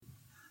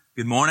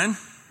Good morning.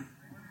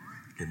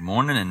 Good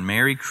morning and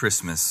Merry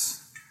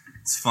Christmas.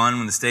 It's fun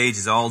when the stage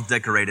is all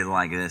decorated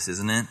like this,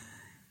 isn't it?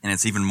 And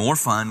it's even more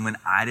fun when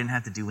I didn't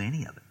have to do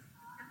any of it.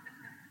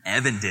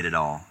 Evan did it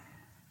all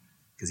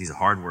because he's a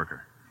hard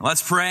worker.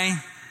 Let's pray.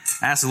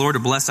 Ask the Lord to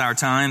bless our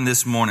time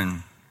this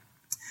morning.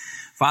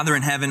 Father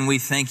in heaven, we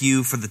thank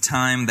you for the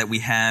time that we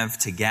have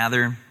to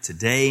gather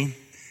today.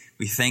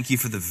 We thank you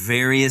for the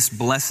various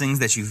blessings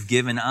that you've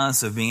given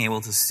us of being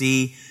able to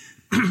see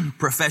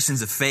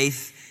professions of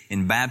faith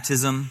in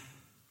baptism,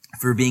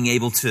 for being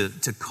able to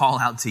call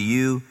out to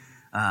you,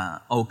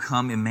 O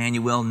come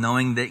Emmanuel,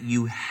 knowing that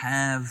you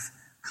have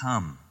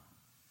come,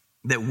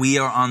 that we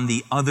are on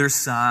the other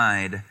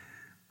side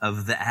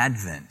of the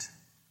Advent,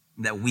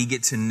 that we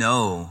get to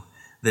know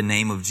the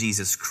name of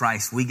Jesus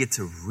Christ. We get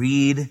to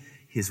read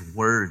his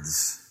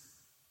words.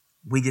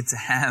 We get to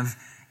have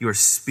your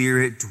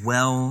Spirit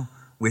dwell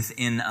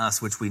within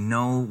us, which we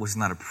know was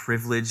not a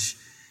privilege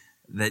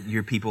that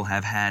your people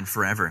have had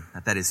forever,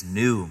 that is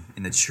new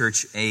in the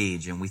church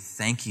age, and we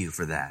thank you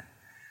for that.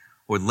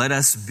 Lord, let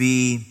us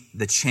be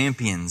the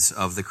champions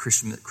of the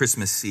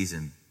Christmas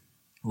season.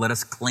 Let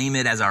us claim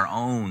it as our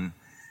own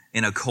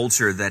in a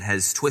culture that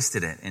has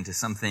twisted it into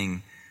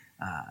something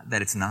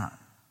that it's not.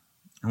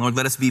 And Lord,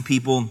 let us be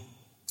people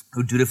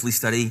who dutifully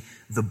study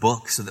the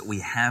book so that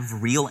we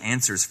have real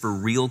answers for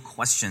real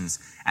questions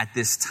at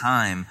this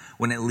time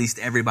when at least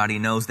everybody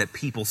knows that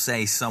people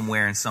say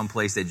somewhere in some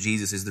place that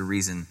Jesus is the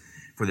reason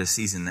for this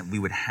season, that we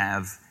would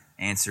have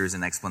answers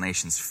and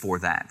explanations for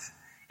that,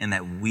 and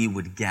that we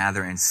would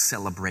gather and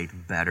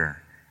celebrate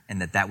better, and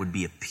that would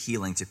be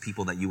appealing to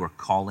people that you are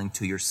calling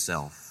to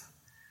yourself.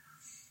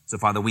 So,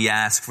 Father, we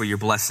ask for your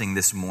blessing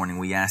this morning.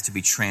 We ask to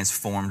be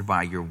transformed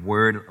by your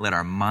word. Let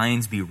our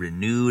minds be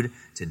renewed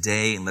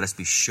today, and let us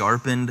be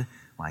sharpened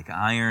like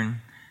iron,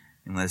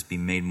 and let us be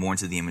made more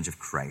into the image of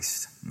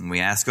Christ. And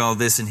we ask all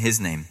this in his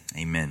name.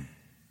 Amen.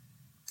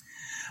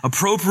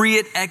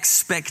 Appropriate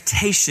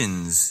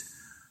expectations.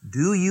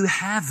 Do you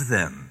have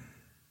them?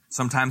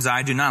 Sometimes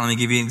I do not. Let me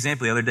give you an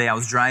example. The other day I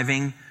was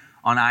driving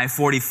on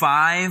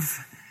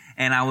I-45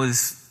 and I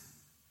was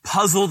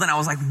puzzled and I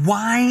was like,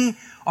 why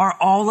are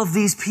all of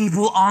these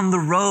people on the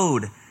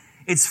road?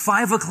 It's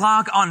 5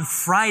 o'clock on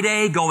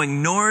Friday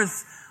going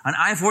north on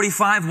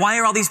I-45. Why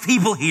are all these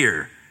people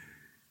here?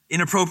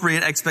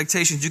 Inappropriate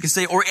expectations, you could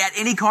say, or at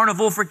any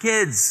carnival for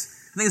kids.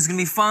 I think it's going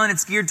to be fun.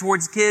 It's geared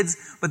towards kids.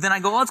 But then I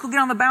go, let's go get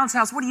on the bounce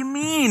house. What do you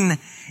mean?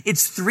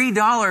 It's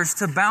 $3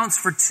 to bounce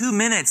for 2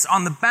 minutes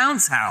on the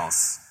bounce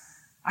house.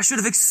 I should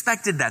have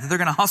expected that they're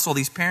going to hustle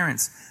these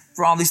parents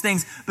for all these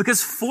things,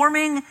 because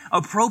forming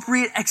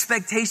appropriate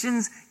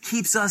expectations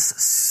keeps us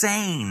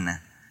sane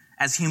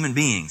as human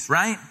beings,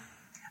 right?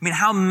 I mean,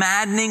 how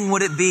maddening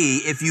would it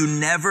be if you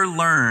never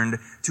learned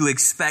to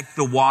expect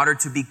the water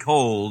to be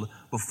cold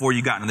before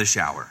you got into the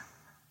shower?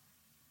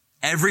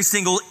 Every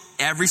single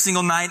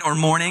night or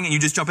morning, and you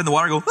just jump in the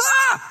water and go,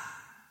 ah!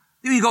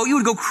 You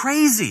would go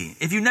crazy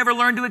if you never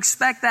learned to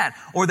expect that.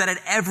 Or that at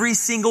every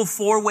single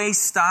four-way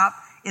stop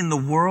in the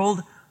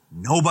world,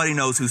 nobody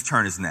knows whose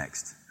turn is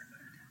next.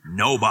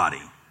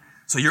 Nobody.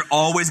 So you're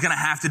always going to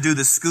have to do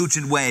the scooch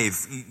and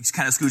wave. You just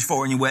kind of scooch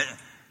forward and you're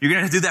going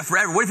to have to do that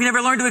forever. What if you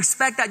never learned to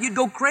expect that? You'd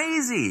go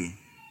crazy.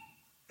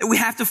 We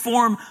have to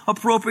form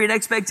appropriate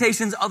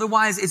expectations.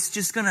 Otherwise, it's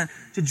just going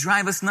to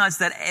drive us nuts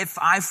that if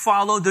I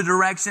follow the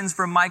directions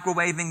for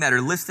microwaving that are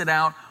listed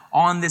out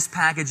on this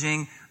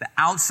packaging, the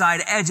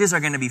outside edges are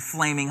going to be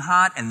flaming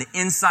hot and the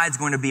inside's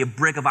going to be a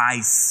brick of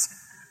ice.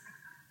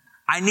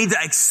 I need to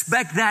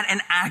expect that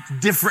and act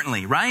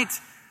differently, right?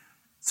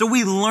 So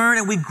we learn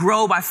and we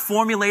grow by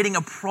formulating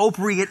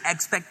appropriate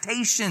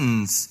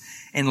expectations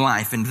in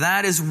life. And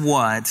that is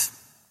what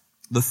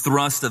the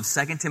thrust of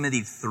 2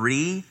 Timothy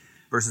 3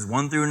 verses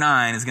 1 through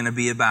 9 is going to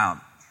be about.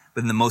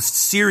 But in the most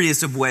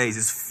serious of ways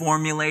is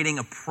formulating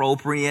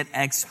appropriate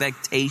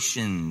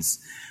expectations.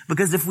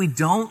 Because if we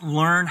don't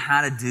learn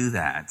how to do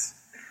that,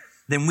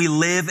 then we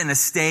live in a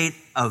state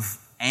of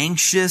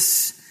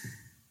anxious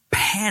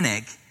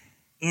panic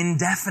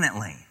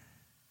indefinitely.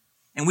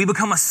 And we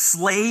become a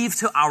slave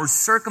to our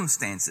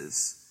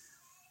circumstances.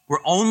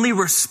 We're only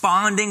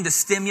responding to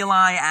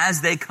stimuli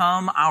as they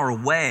come our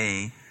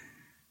way,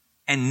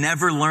 and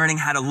never learning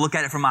how to look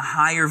at it from a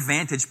higher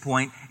vantage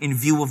point in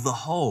view of the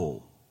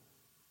whole.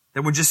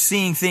 That we're just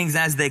seeing things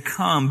as they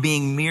come,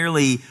 being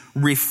merely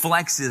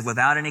reflexive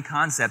without any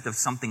concept of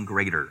something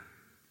greater.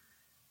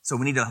 So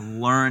we need to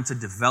learn to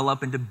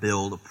develop and to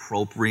build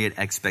appropriate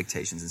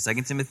expectations. In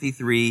 2 Timothy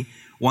 3,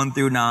 1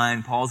 through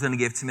 9, Paul's going to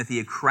give Timothy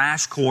a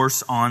crash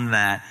course on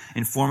that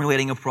in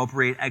formulating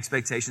appropriate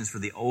expectations for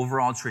the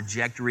overall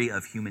trajectory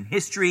of human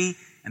history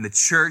and the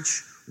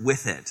church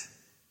with it.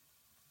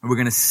 And we're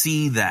going to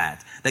see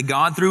that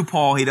God through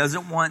Paul, he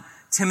doesn't want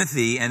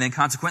Timothy and then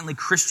consequently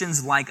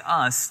Christians like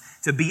us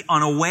to be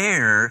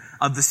unaware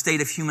of the state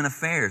of human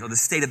affairs or the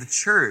state of the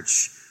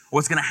church or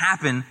what's going to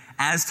happen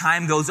as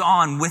time goes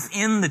on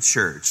within the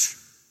church.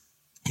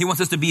 He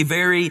wants us to be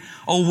very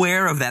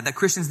aware of that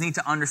Christians need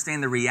to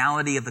understand the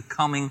reality of the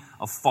coming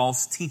of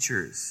false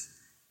teachers.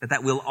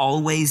 That will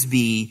always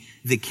be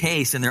the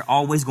case, and they're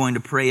always going to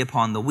prey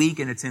upon the weak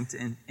and attempt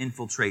to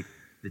infiltrate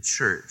the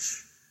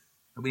church.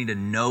 We need to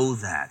know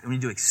that. We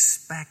need to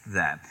expect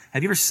that.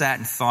 Have you ever sat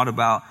and thought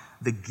about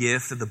the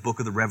gift that the book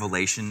of the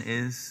Revelation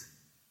is?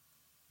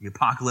 The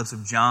Apocalypse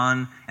of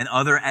John and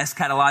other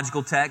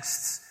eschatological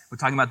texts. We're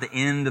talking about the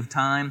end of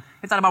time.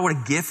 Have you thought about what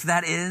a gift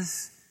that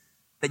is?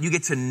 That you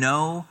get to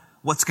know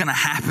what's going to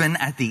happen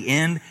at the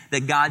end.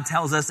 That God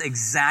tells us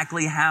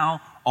exactly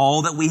how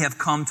all that we have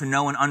come to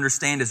know and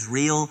understand is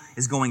real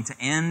is going to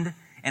end.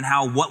 And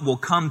how what will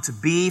come to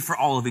be for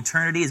all of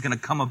eternity is going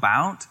to come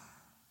about.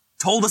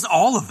 Told us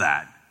all of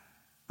that.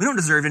 We don't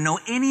deserve to know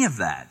any of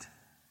that.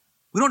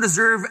 We don't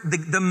deserve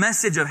the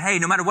message of, hey,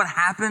 no matter what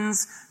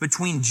happens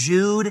between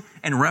Jude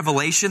and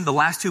Revelation, the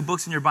last two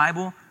books in your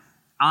Bible,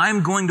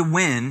 I'm going to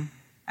win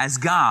as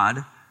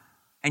God,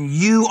 and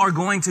you are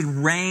going to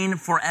reign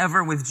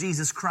forever with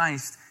Jesus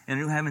Christ in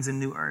new heavens and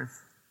new earth.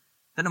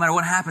 That no matter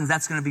what happens,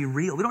 that's going to be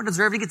real. We don't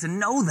deserve to get to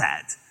know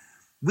that.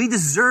 We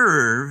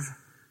deserve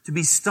to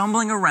be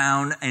stumbling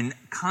around and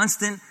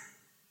constant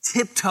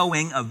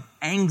tiptoeing of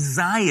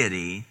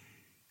anxiety,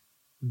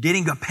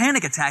 getting a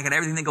panic attack at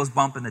everything that goes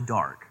bump in the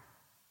dark.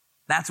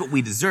 That's what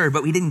we deserve,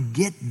 but we didn't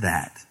get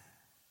that.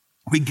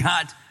 We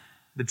got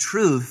the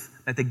truth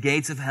that the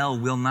gates of hell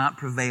will not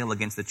prevail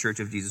against the church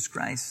of Jesus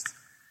Christ.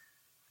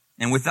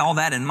 And with all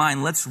that in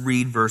mind, let's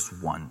read verse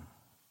 1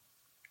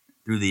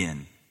 through the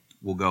end.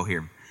 We'll go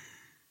here.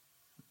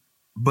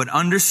 But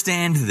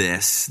understand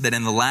this, that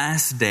in the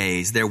last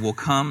days there will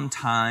come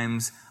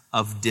times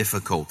of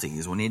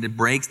difficulties. We need to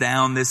break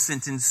down this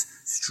sentence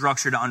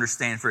structure to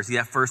understand first.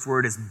 That first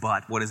word is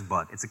but. What is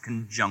but? It's a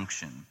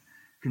conjunction.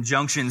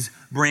 Conjunctions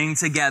bring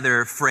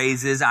together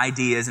phrases,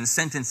 ideas, and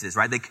sentences,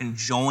 right? They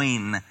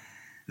conjoin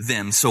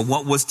them. So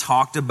what was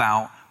talked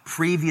about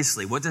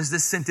previously? What does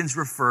this sentence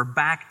refer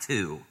back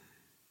to?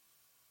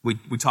 We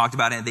talked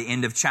about it at the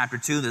end of chapter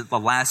 2, the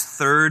last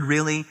third,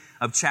 really,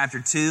 of chapter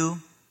 2.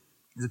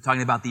 Is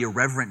talking about the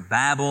irreverent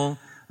babble,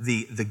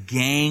 the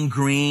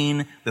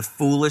gangrene, the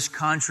foolish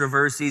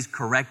controversies,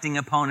 correcting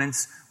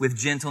opponents with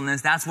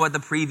gentleness. That's what the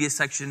previous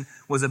section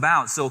was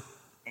about. So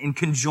in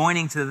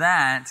conjoining to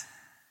that,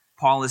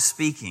 Paul is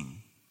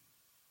speaking.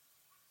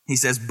 He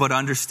says, but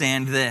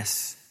understand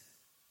this.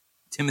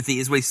 Timothy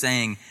is what he's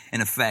saying, in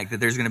effect, that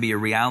there's going to be a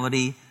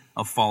reality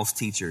of false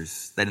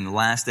teachers, that in the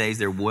last days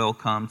there will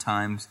come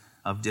times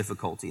of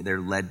difficulty. They're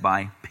led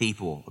by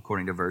people,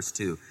 according to verse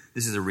 2.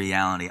 This is a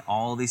reality.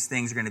 All these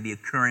things are going to be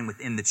occurring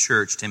within the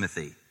church,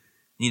 Timothy.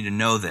 You need to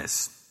know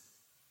this.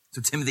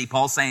 So Timothy,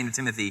 Paul's saying to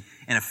Timothy,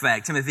 in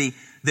effect, Timothy,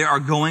 there are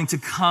going to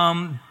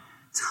come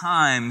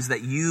times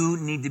that you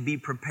need to be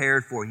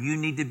prepared for. You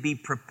need to be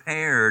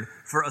prepared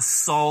for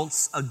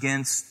assaults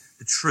against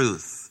the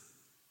truth.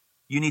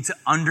 You need to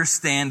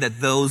understand that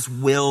those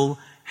will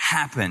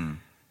happen.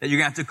 That you're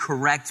going to have to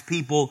correct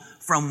people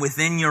from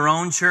within your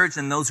own church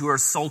and those who are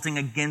assaulting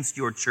against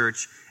your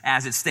church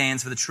as it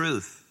stands for the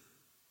truth.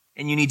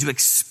 And you need to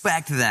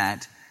expect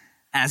that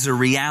as a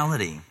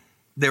reality.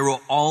 There will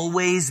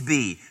always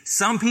be.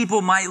 Some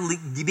people might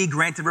be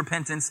granted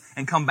repentance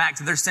and come back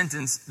to their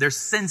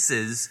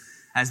senses,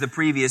 as the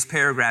previous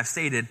paragraph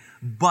stated,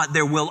 but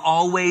there will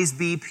always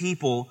be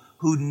people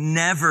who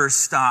never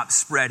stop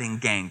spreading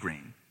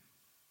gangrene,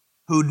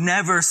 who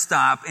never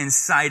stop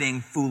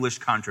inciting foolish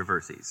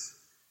controversies.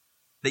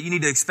 That you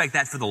need to expect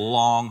that for the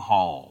long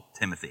haul,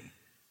 Timothy.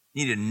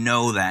 You need to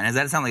know that. And does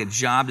that sound like a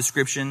job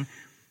description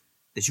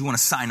that you want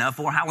to sign up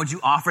for? How would you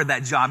offer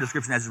that job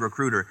description as a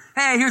recruiter?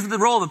 Hey, here's what the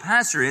role of the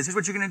pastor is. Here's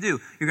what you're going to do.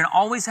 You're going to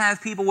always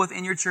have people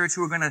within your church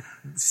who are going to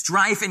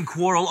strife and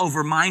quarrel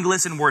over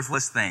mindless and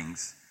worthless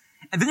things.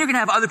 And then you're going to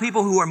have other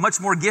people who are much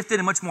more gifted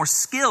and much more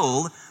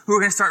skilled who are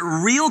going to start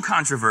real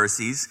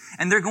controversies,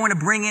 and they're going to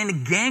bring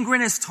in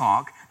gangrenous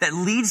talk that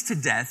leads to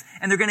death,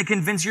 and they're going to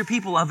convince your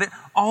people of it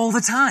all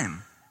the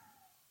time.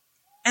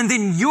 And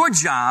then your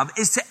job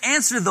is to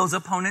answer those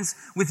opponents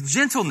with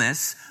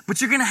gentleness,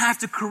 but you're going to have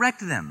to correct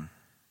them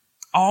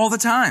all the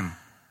time.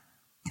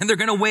 And they're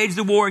going to wage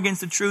the war against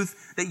the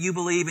truth that you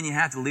believe, and you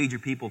have to lead your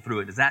people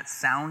through it. Does that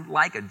sound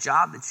like a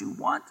job that you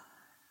want?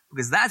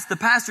 Because that's the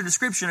pastor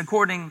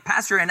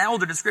and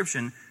elder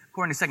description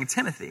according to 2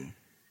 Timothy. And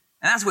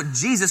that's what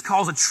Jesus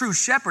calls a true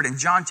shepherd in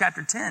John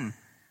chapter 10.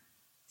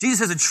 Jesus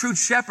says a true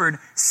shepherd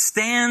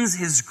stands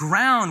his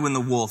ground when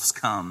the wolves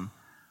come,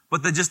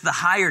 but the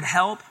hired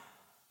help,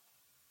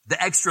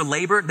 the extra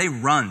labor, they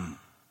run.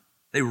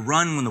 They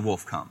run when the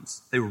wolf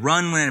comes. They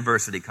run when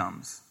adversity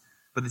comes.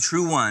 But the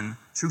true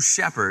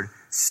shepherd,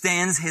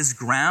 stands his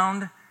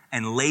ground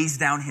and lays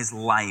down his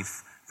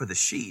life for the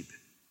sheep.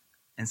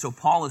 And so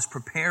Paul is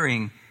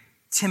preparing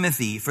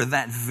Timothy for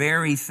that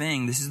very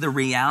thing. This is the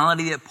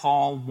reality that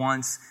Paul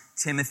wants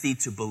Timothy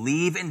to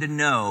believe and to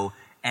know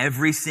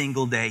every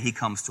single day he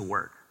comes to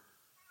work.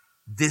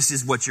 This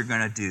is what you're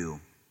going to do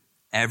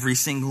every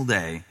single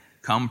day.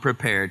 Come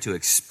prepared to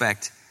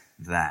expect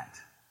that.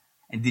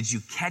 And did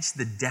you catch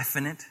the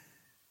definite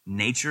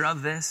nature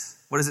of this?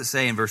 What does it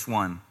say in verse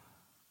 1?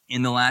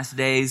 In the last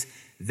days,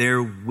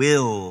 there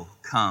will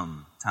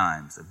come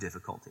times of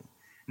difficulty.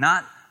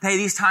 Not, hey,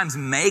 these times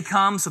may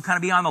come, so kind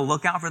of be on the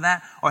lookout for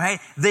that. Or, hey,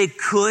 they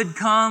could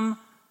come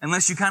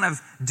unless you kind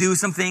of do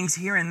some things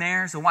here and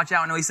there, so watch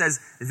out. No, he says,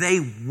 they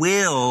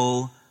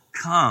will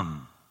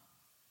come.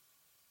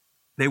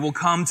 They will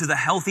come to the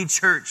healthy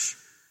church.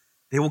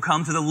 They will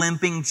come to the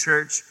limping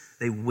church.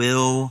 They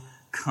will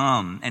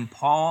come. And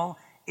Paul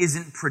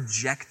isn't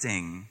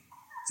projecting.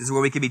 This is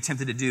where we could be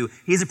tempted to do.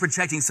 He isn't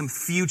projecting some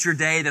future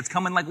day that's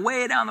coming like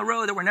way down the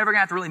road that we're never going to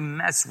have to really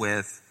mess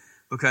with,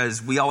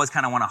 because we always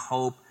kind of want to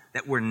hope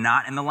that we're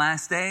not in the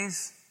last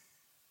days.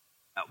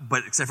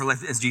 But except for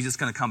is Jesus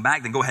going to come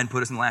back, then go ahead and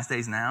put us in the last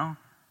days now.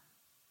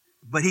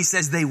 But he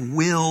says they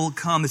will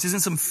come. This isn't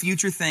some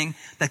future thing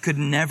that could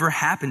never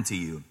happen to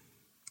you.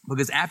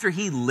 Because after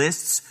he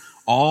lists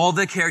all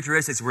the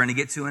characteristics we're going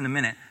to get to in a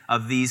minute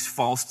of these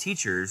false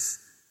teachers,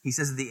 he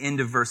says at the end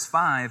of verse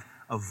 5,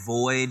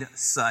 avoid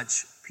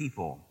such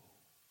people.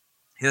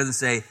 He doesn't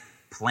say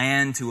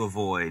plan to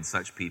avoid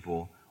such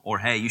people, or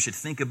hey, you should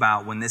think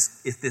about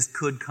if this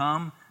could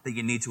come, that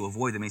you need to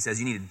avoid them. He says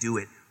you need to do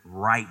it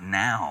right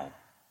now.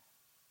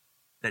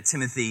 That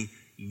Timothy,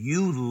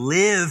 you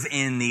live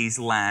in these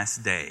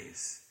last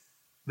days.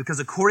 Because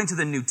according to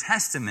the New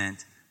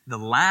Testament, the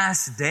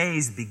last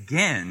days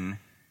begin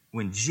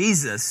when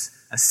Jesus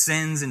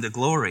ascends into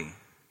glory.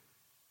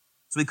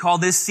 So we call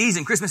this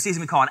season, Christmas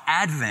season, we call it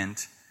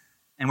Advent,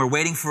 and we're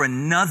waiting for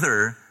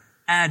another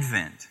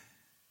Advent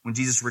when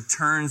Jesus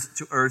returns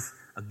to earth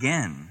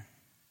again.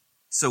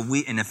 So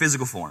in a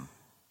physical form.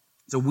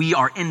 So we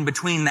are in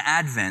between the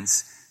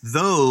Advents.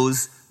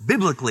 Those,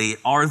 biblically,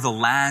 are the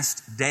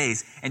last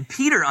days. And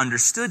Peter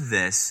understood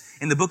this.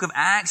 In the book of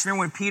Acts,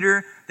 remember when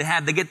Peter, they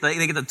get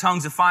the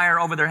tongues of fire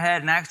over their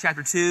head in Acts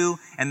chapter 2,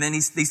 and then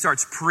he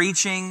starts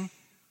preaching,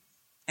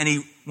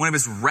 and one of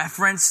his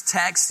reference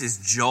texts is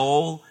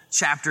Joel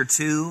chapter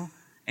 2,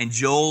 and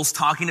Joel's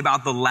talking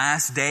about the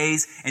last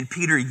days, and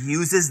Peter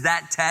uses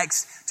that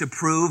text to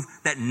prove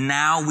that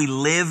now we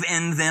live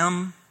in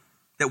them.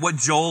 That what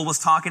Joel was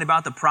talking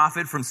about, the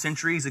prophet from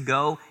centuries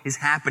ago, is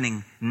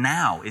happening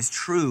now, is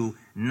true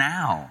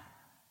now.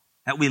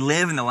 That we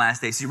live in the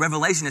last days. See,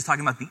 Revelation is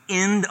talking about the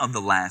end of the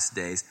last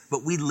days,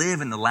 but we live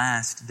in the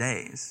last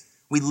days.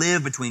 We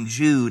live between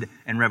Jude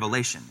and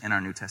Revelation in our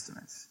New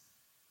Testaments.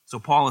 So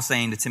Paul is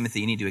saying to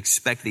Timothy, you need to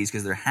expect these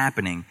because they're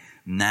happening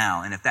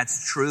now. And if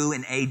that's true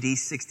in AD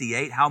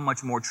 68, how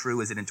much more true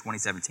is it in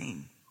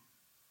 2017?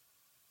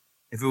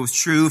 If it was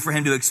true for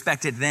him to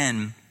expect it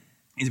then,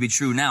 to be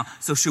true now.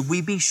 So should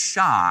we be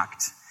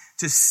shocked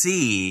to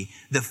see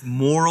the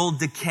moral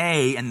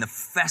decay and the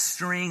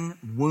festering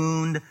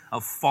wound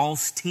of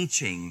false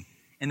teaching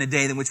in the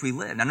day in which we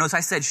live? Now notice I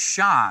said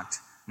shocked,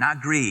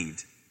 not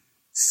grieved.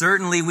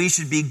 Certainly we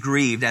should be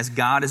grieved as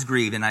God is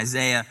grieved. In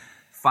Isaiah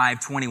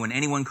 5:20, when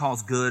anyone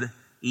calls good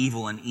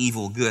evil and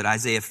evil good,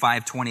 Isaiah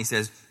 5:20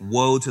 says,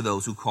 woe to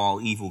those who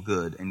call evil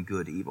good and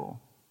good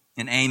evil.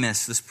 In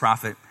Amos, this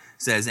prophet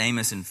says,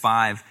 Amos in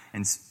 5,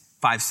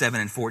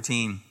 7 and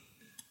 14,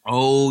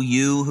 O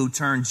you who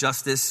turn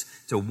justice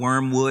to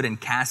wormwood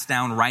and cast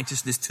down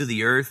righteousness to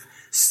the earth,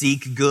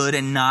 seek good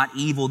and not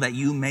evil that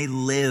you may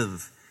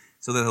live,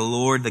 so that the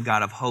Lord, the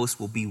God of hosts,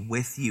 will be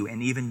with you.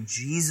 And even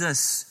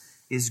Jesus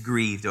is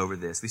grieved over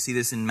this. We see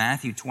this in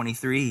Matthew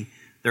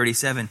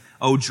 23:37.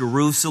 O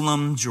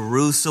Jerusalem,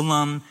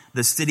 Jerusalem,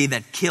 the city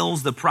that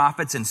kills the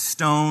prophets and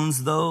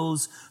stones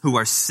those who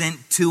are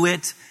sent to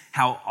it.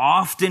 How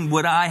often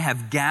would I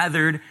have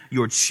gathered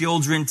your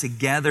children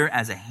together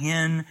as a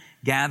hen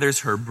gathers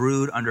her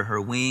brood under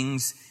her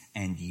wings,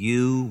 and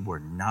you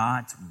were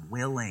not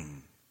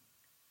willing.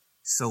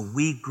 So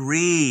we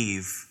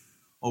grieve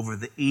over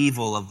the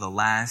evil of the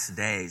last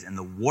days and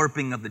the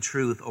warping of the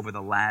truth over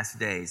the last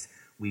days.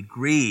 We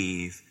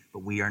grieve,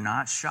 but we are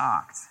not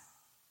shocked.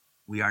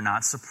 We are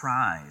not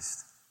surprised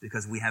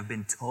because we have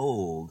been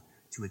told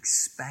to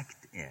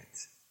expect it.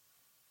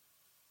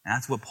 And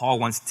that's what Paul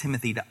wants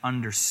Timothy to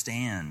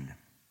understand.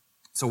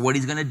 So what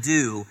he's going to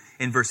do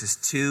in verses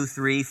 2,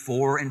 3,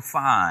 4, and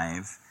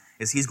 5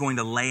 is he's going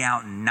to lay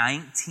out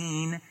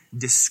 19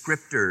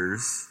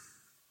 descriptors,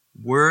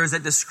 words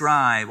that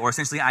describe, or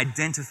essentially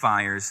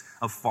identifiers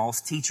of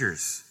false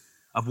teachers,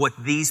 of what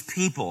these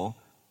people,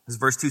 as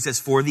verse 2 says,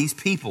 for these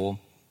people,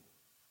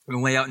 we're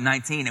going to lay out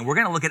 19, and we're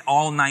going to look at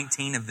all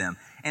 19 of them.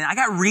 And I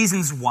got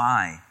reasons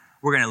why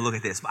we're going to look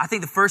at this. But I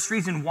think the first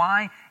reason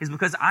why is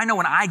because I know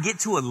when I get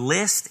to a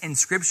list in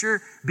Scripture,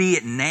 be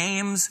it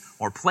names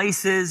or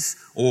places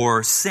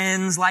or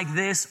sins like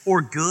this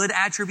or good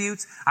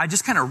attributes, I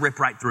just kind of rip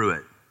right through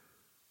it.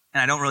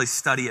 And I don't really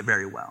study it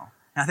very well.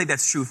 And I think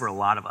that's true for a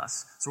lot of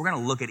us. So we're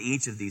going to look at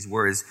each of these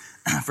words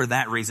for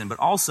that reason. But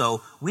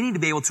also, we need to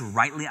be able to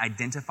rightly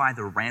identify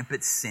the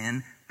rampant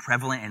sin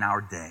prevalent in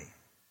our day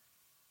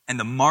and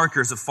the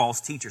markers of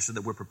false teachers so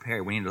that we're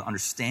prepared. We need to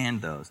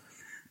understand those.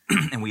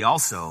 And we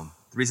also,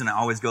 the reason I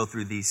always go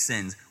through these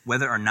sins,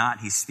 whether or not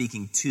he's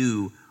speaking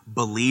to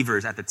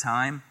believers at the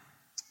time,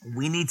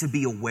 we need to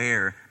be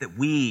aware that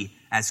we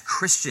as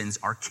Christians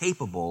are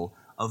capable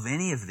of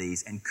any of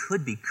these and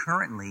could be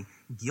currently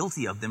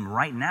guilty of them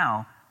right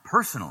now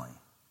personally.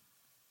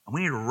 And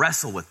we need to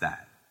wrestle with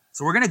that.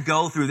 So we're going to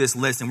go through this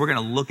list and we're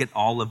going to look at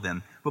all of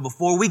them. But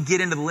before we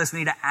get into the list, we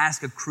need to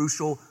ask a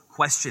crucial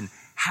question.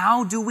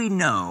 How do we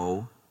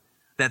know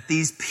that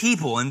these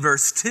people in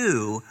verse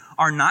 2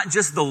 are not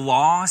just the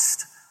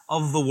lost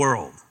of the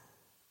world?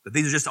 That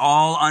these are just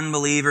all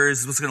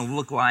unbelievers, what's going to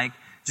look like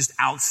just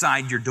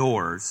outside your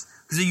doors?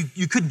 Because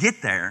you could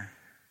get there.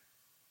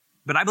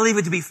 But I believe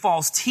it to be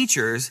false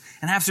teachers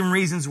and have some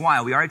reasons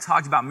why. We already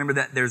talked about, remember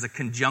that there's a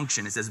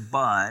conjunction. It says,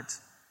 but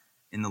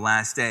in the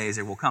last days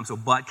there will come. So,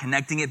 but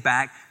connecting it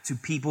back to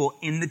people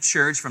in the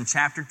church from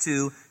chapter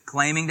 2,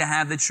 claiming to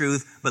have the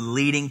truth, but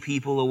leading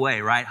people away,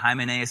 right?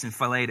 Hymenaeus and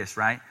Philetus,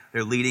 right?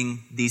 They're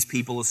leading these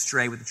people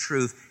astray with the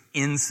truth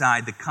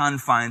inside the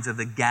confines of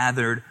the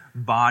gathered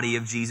body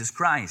of Jesus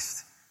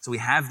Christ. So we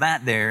have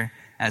that there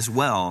as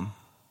well.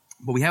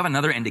 But we have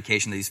another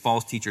indication that these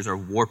false teachers are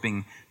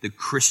warping the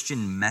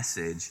Christian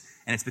message,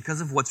 and it's because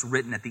of what's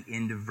written at the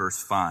end of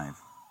verse 5.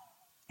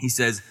 He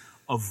says,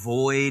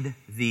 avoid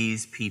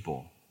these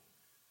people.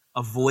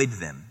 Avoid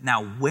them.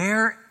 Now,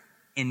 where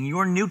in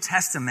your New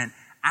Testament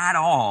at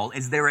all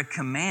is there a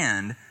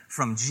command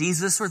from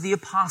Jesus or the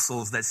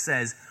apostles that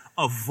says,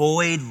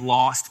 avoid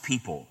lost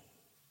people?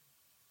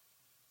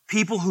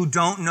 People who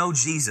don't know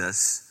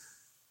Jesus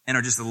and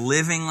are just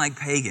living like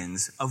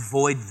pagans,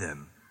 avoid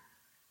them.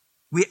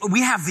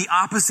 We have the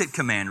opposite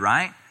command,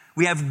 right?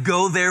 We have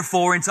go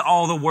therefore into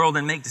all the world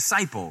and make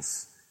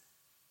disciples.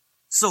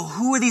 So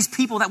who are these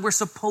people that we're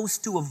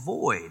supposed to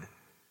avoid?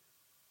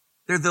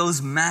 They're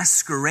those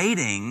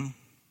masquerading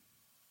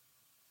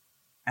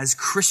as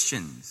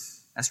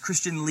Christians, as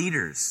Christian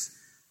leaders.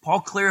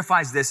 Paul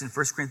clarifies this in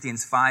 1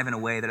 Corinthians 5 in a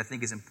way that I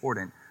think is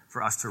important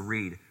for us to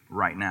read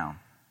right now.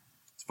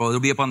 So it'll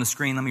be up on the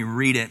screen. Let me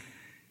read it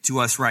to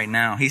us right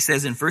now. He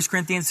says in 1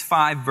 Corinthians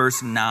 5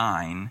 verse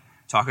 9,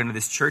 talking to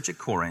this church at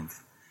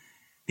Corinth,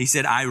 he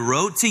said, I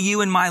wrote to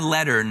you in my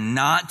letter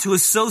not to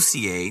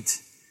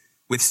associate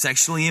with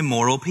sexually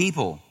immoral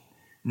people.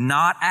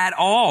 Not at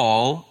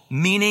all,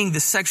 meaning the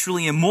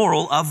sexually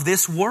immoral of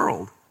this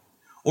world,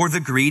 or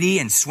the greedy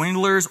and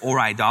swindlers or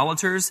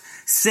idolaters,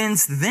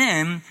 since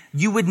then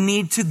you would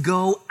need to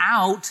go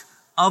out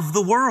of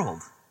the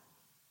world.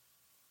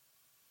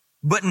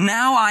 But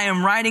now I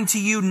am writing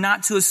to you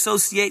not to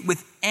associate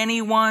with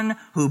anyone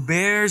who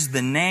bears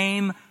the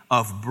name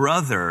of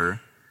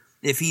brother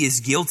if he is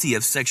guilty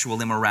of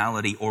sexual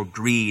immorality or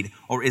greed,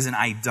 or is an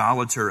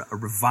idolater, a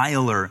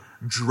reviler,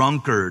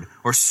 drunkard,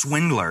 or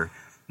swindler,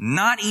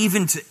 not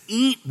even to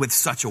eat with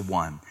such a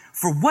one.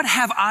 For what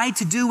have I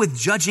to do with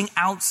judging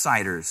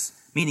outsiders,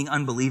 meaning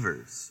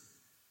unbelievers?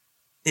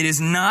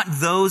 Is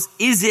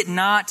it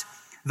not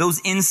those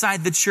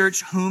inside the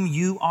church whom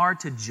you are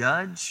to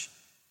judge?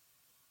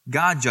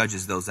 God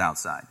judges those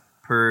outside.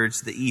 Purge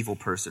the evil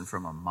person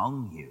from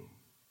among you.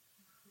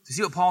 So you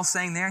see what Paul's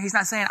saying there? He's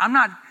not saying, I'm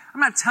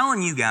not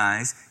telling you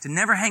guys to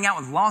never hang out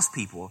with lost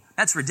people.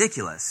 That's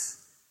ridiculous.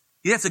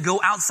 You have to go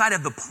outside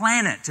of the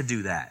planet to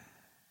do that.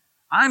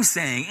 I'm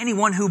saying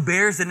anyone who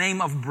bears the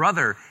name of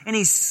brother,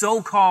 any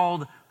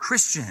so-called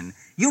Christian,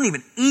 you don't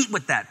even eat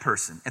with that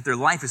person if their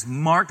life is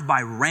marked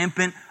by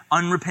rampant,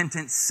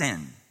 unrepentant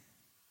sin.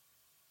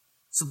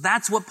 So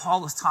that's what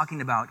Paul is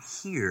talking about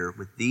here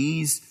with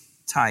these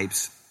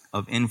types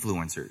of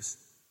influencers.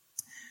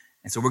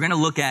 And so we're going to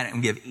look at it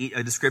and give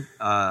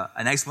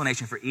an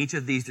explanation for each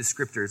of these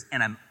descriptors,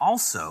 and I'm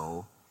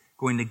also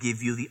going to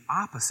give you the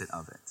opposite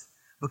of it.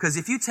 Because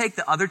if you take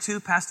the other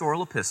two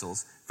pastoral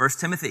epistles, 1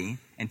 Timothy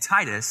and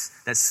Titus,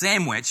 that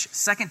sandwich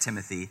 2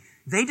 Timothy,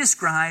 they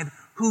describe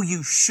who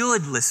you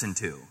should listen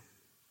to.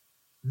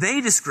 They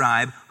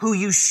describe who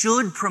you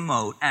should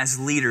promote as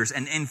leaders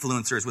and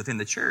influencers within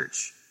the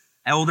church.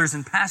 Elders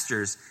and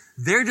pastors,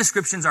 their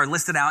descriptions are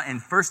listed out in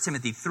 1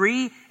 Timothy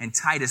 3 and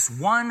Titus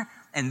 1,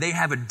 and they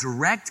have a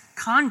direct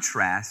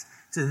contrast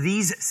to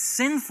these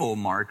sinful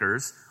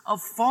markers of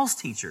false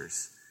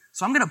teachers.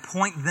 So I'm going to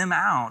point them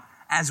out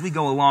as we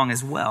go along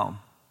as well.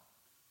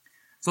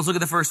 So let's look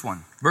at the first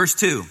one. Verse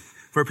 2.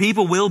 For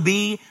people will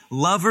be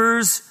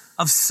lovers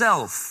of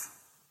self.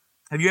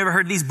 Have you ever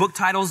heard these book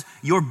titles?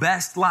 Your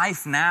Best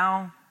Life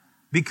Now.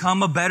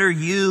 Become a Better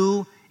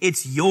You.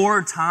 It's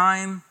Your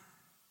Time.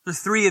 They're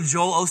 3 of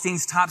Joel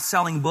Osteen's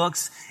top-selling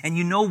books. And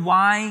you know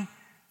why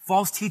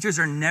false teachers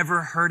are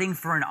never hurting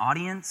for an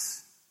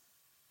audience?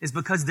 Is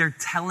because they're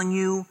telling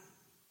you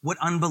what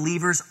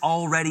unbelievers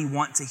already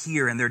want to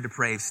hear in their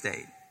depraved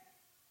state.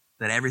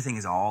 That everything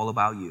is all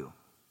about you.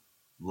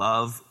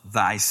 Love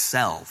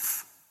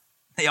thyself.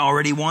 They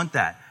already want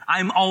that.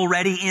 I'm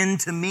already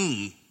into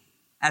me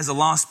as a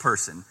lost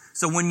person.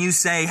 So when you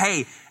say,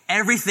 hey,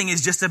 everything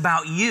is just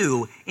about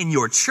you in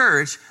your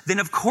church, then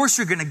of course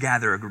you're going to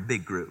gather a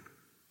big group.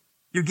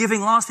 You're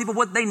giving lost people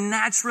what they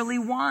naturally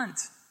want.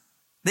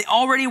 They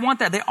already want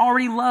that. They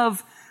already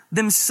love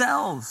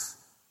themselves.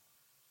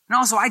 And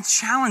also, I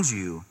challenge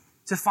you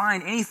to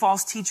find any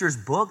false teacher's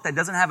book that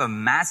doesn't have a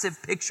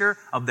massive picture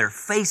of their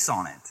face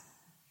on it.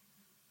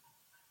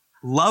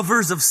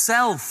 Lovers of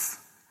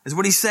self is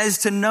what he says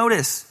to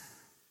notice.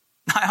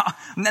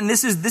 And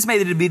this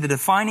may be the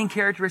defining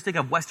characteristic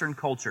of Western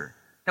culture.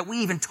 that we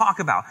even talk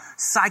about.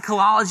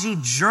 Psychology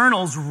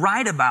journals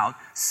write about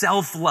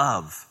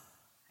self-love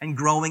and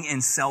growing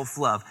in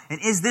self-love. And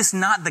is this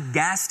not the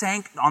gas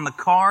tank on the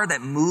car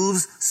that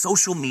moves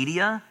social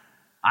media?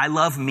 I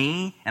love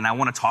me, and I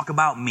want to talk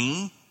about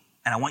me,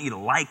 and I want you to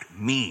like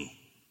me.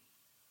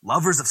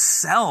 Lovers of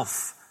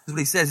self is what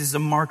he says. This is a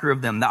marker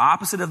of them. The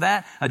opposite of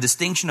that, a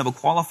distinction of a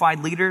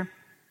qualified leader,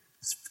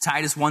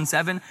 Titus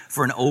 1:7,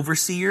 for an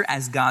overseer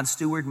as God's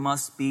steward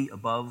must be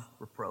above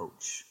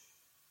reproach,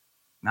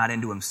 not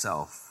into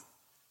himself.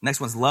 Next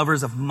one's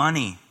lovers of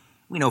money.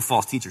 We know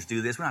false teachers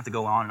do this. We don't have to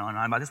go on and on and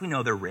on about this. We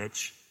know they're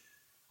rich.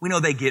 We know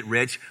they get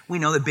rich. We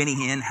know that Benny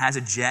Hinn has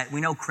a jet.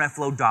 We know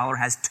Creflo Dollar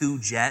has 2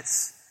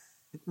 jets.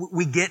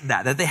 We get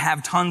that they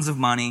have tons of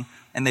money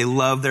and they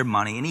love their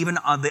money. And even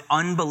the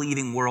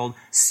unbelieving world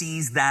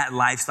sees that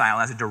lifestyle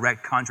as a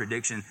direct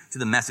contradiction to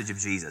the message of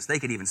Jesus. They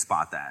could even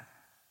spot that.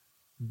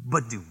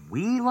 But do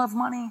we love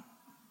money?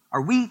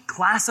 Are we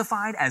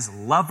classified as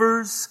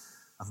lovers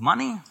of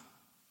money?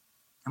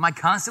 Am I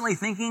constantly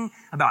thinking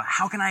about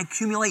how can I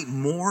accumulate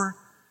more?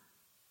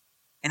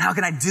 And how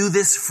can I do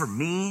this for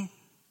me?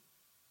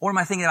 Or am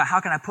I thinking about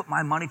how can I put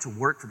my money to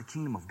work for the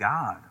kingdom of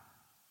God?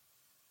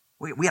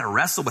 We got to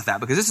wrestle with that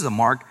because this is a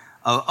mark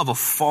of a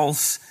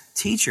false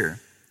teacher.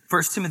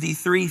 1 Timothy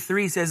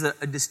 3:3 says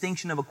a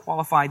distinction of a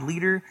qualified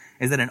leader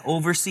is that an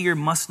overseer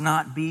must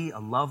not be a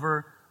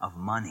lover of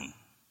money.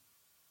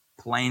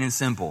 Plain and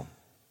simple.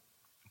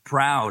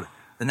 Proud.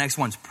 The next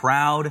one's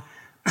proud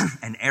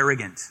and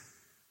arrogant.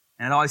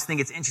 And I always think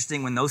it's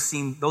interesting when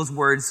those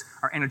words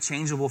are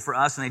interchangeable for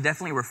us, and they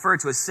definitely refer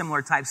to a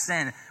similar type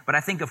sin. But I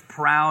think of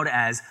proud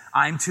as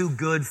I'm too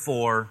good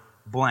for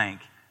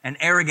blank. And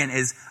arrogant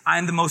is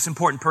I'm the most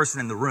important person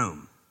in the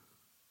room.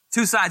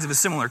 Two sides of a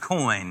similar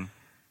coin,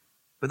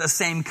 but the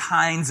same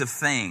kinds of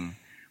thing.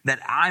 That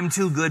I'm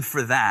too good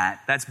for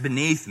that. That's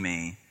beneath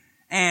me.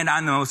 And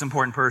I'm the most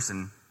important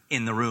person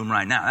in the room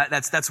right now.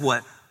 That's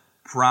what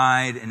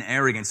pride and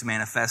arrogance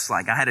manifests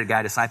like. I had a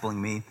guy discipling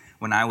me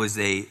when I was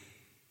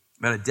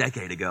about a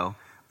decade ago,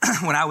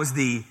 when I was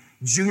the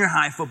junior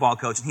high football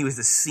coach and he was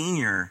the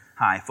senior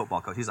high football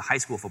coach. He was a high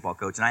school football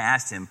coach. And I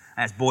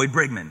asked Boyd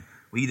Brigman,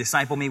 will you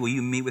disciple me? Will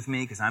you meet with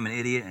me? Because I'm an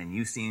idiot and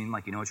you seem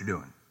like you know what you're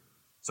doing.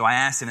 So I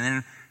asked him,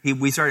 and then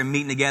we started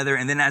meeting together.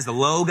 And then as the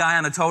low guy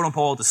on the totem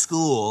pole at the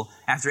school,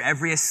 after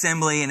every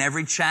assembly and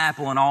every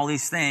chapel and all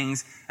these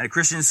things at a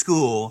Christian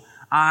school,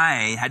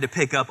 I had to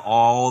pick up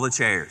all the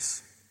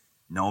chairs.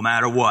 No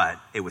matter what.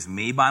 It was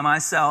me by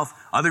myself.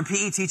 Other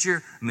PE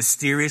teacher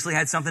mysteriously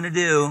had something to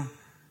do.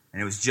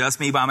 And it was just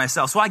me by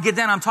myself. So I get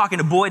down, I'm talking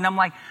to Boyd, and I'm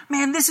like,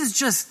 man, this is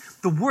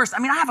just the worst. I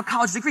mean, I have a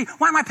college degree.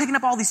 Why am I picking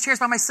up all these chairs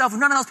by myself?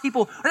 None of those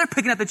people, they're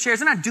picking up the chairs.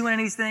 They're not doing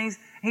any of these things.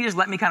 And he just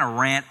let me kind of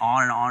rant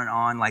on and on and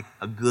on like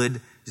a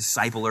good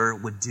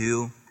discipler would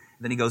do. And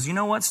then he goes, you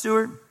know what,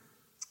 Stuart?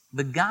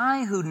 The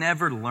guy who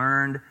never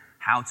learned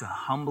how to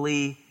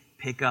humbly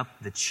pick up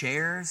the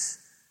chairs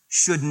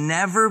should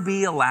never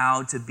be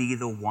allowed to be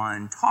the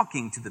one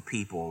talking to the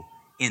people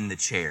in the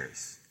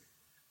chairs.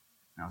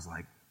 And I was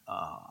like,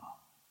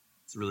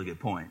 it's a really good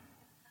point.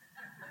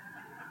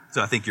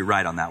 So I think you're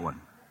right on that one.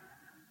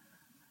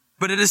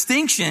 But a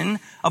distinction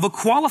of a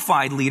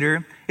qualified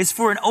leader is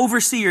for an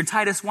overseer,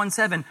 Titus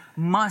 1:7,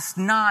 must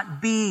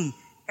not be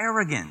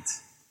arrogant,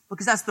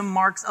 because that's the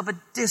marks of a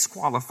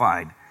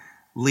disqualified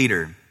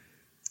leader.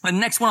 The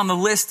next one on the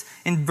list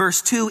in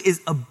verse 2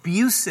 is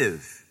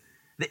abusive.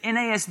 The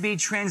NASB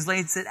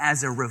translates it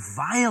as a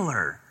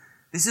reviler.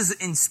 This is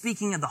in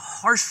speaking of the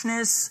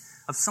harshness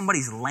of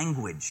somebody's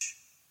language.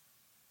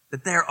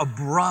 That they're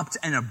abrupt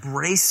and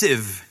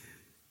abrasive.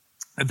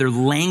 That their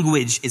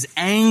language is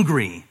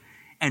angry.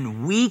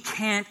 And we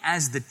can't,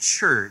 as the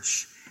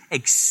church,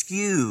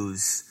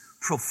 excuse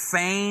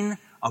profane,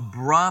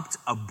 abrupt,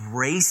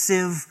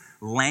 abrasive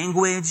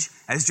language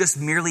as just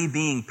merely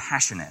being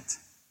passionate.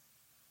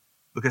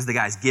 Because the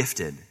guy's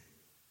gifted.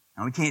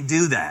 And we can't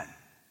do that.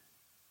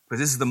 Because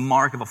this is the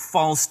mark of a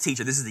false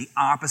teacher. This is the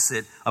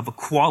opposite of a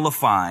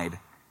qualified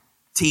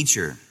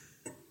teacher.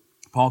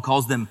 Paul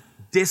calls them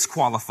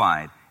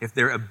disqualified if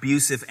they're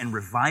abusive and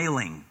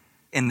reviling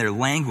in their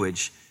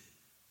language.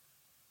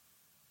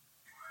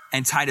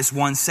 And Titus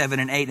 1:7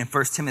 and 8 and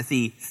 1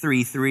 Timothy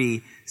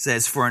 3:3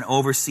 says, for an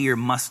overseer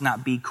must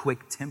not be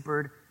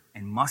quick-tempered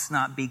and must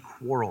not be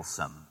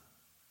quarrelsome.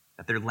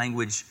 That their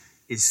language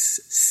is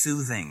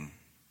soothing.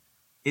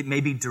 It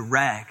may be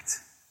direct,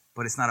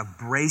 but it's not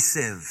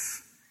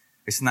abrasive.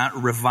 It's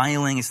not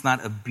reviling. It's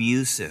not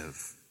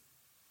abusive.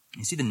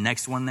 You see the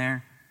next one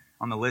there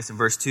on the list in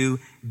verse 2?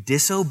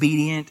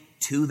 Disobedient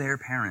to their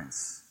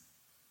parents.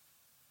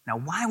 Now,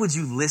 why would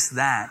you list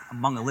that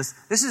among a list?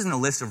 This isn't a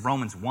list of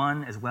Romans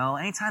 1 as well.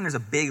 Anytime there's a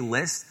big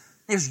list,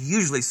 there's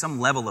usually some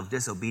level of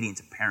disobedience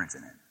to parents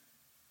in it.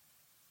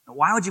 Now,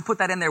 why would you put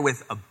that in there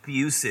with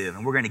abusive?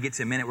 And we're going to get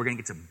to in a minute, we're going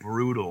to get to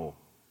brutal.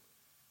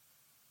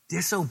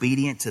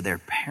 Disobedient to their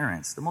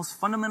parents. The most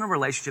fundamental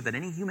relationship that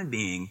any human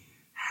being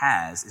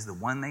has is the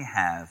one they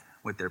have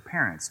with their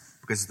parents,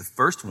 because it's the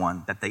first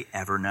one that they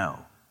ever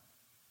know.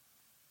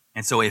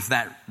 And so if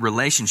that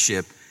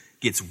relationship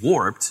gets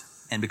warped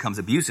and becomes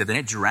abusive, then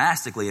it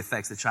drastically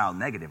affects the child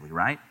negatively,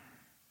 right?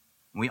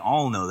 We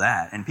all know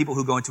that. And people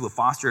who go into a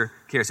foster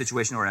care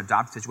situation or an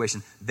adopted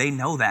situation, they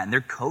know that and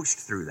they're coached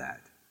through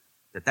that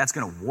that's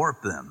going to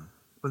warp them.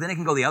 But then it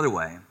can go the other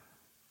way.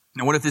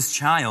 Now, what if this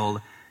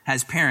child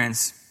has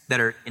parents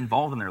that are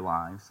involved in their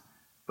lives,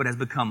 but has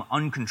become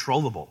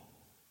uncontrollable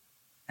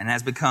and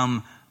has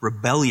become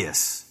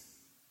rebellious?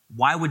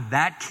 Why would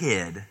that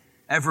kid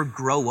ever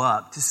grow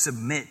up to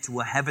submit to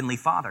a heavenly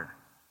Father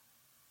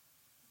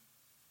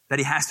that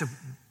he has to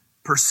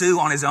pursue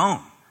on his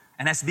own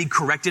and has to be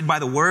corrected by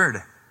the Word?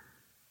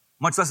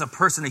 Much less a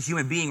person, a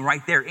human being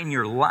right there in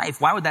your life.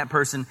 Why would that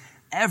person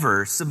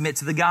ever submit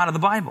to the God of the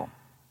Bible?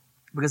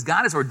 Because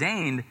God has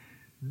ordained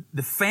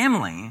the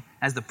family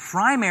as the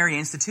primary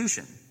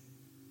institution.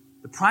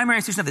 The primary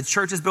institution that the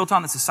church is built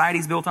on, the society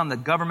is built on, the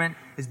government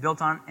is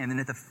built on. And then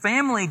if the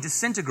family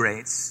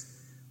disintegrates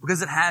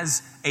because it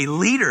has a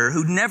leader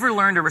who never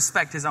learned to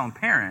respect his own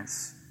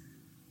parents,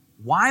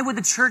 why would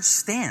the church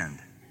stand?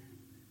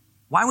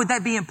 Why would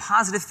that be a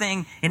positive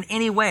thing in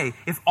any way?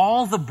 If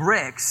all the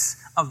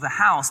bricks of the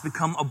house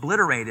become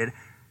obliterated,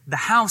 the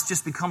house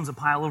just becomes a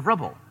pile of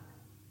rubble.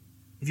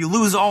 If you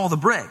lose all the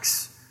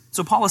bricks.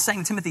 So Paul is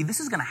saying to Timothy,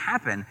 this is going to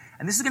happen,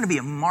 and this is going to be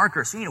a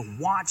marker, so you need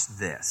to watch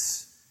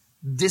this.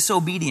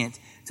 Disobedient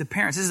to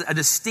parents. This is a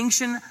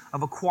distinction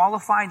of a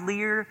qualified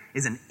leader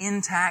is an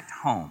intact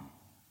home.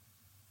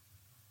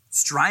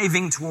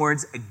 Striving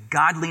towards a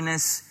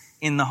godliness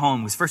in the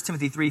home. 1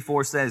 Timothy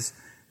 3:4 says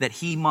that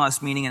he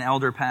must, meaning an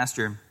elder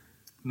pastor,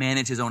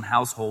 manage his own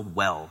household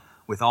well,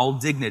 with all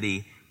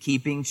dignity,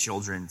 keeping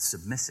children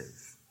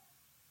submissive.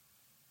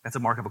 That's a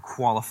mark of a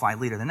qualified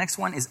leader. The next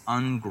one is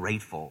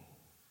ungrateful.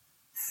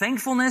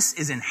 Thankfulness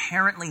is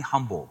inherently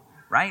humble,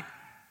 right?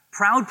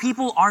 Proud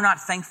people are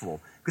not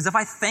thankful. Because if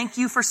I thank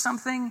you for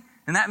something,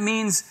 then that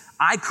means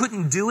I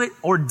couldn't do it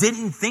or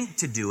didn't think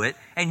to do it,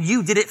 and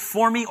you did it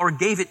for me or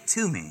gave it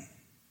to me.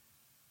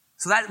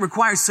 So that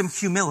requires some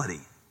humility.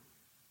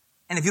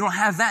 And if you don't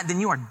have that, then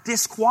you are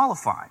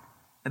disqualified.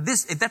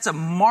 If that's a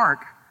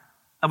mark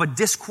of a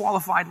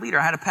disqualified leader.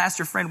 I had a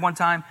pastor friend one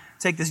time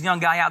take this young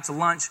guy out to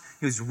lunch.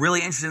 He was really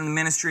interested in the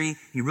ministry.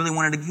 He didn't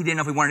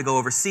know if he wanted to go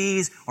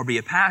overseas or be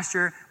a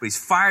pastor, but he's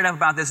fired up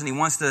about this and he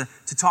wants to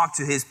talk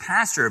to his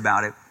pastor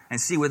about it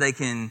and see what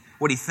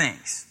he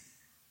thinks.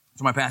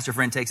 So my pastor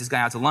friend takes this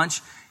guy out to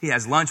lunch. He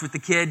has lunch with the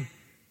kid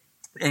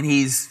and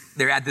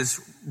they're at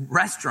this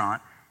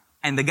restaurant,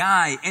 and the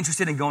guy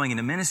interested in going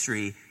into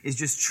ministry is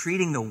just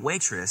treating the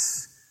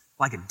waitress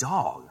like a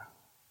dog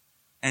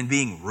and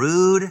being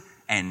rude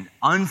and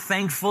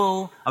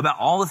unthankful about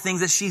all the things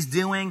that she's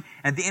doing.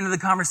 At the end of the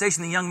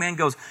conversation, the young man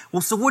goes,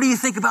 well, so what do you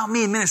think about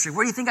me in ministry?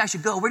 Where do you think I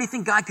should go? Where do you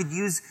think God could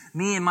use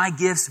me and my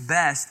gifts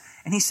best?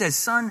 And he says,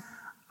 son,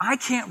 I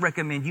can't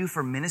recommend you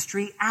for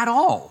ministry at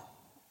all.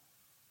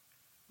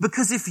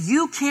 Because if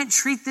you can't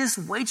treat this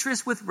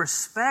waitress with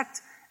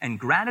respect and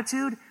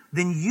gratitude,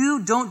 then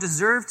you don't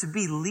deserve to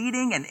be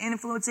leading and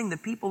influencing the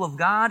people of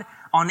God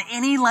on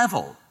any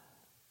level.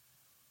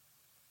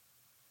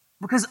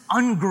 Because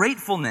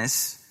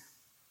ungratefulness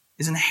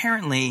is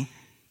inherently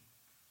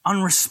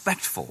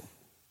unrespectful.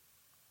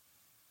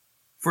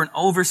 For an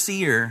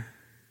overseer,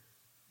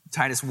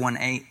 Titus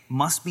 1:8,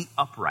 must be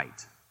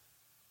upright,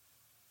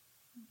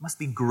 must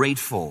be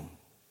grateful.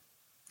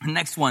 The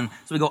next one,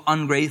 so we go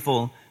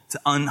ungrateful to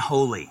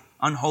unholy.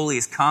 Unholy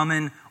is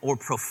common or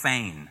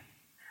profane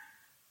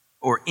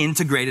or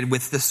integrated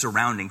with the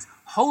surroundings.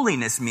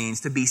 Holiness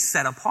means to be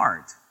set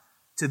apart,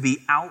 to be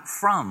out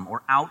from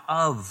or out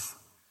of,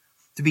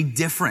 to be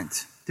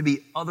different, to be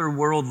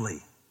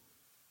otherworldly.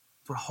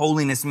 That's what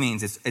holiness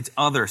means. It's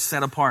other,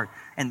 set apart.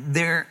 And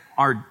there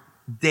are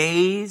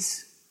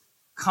days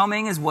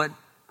coming, is what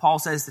Paul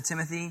says to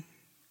Timothy.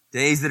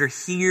 Days that are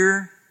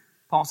here,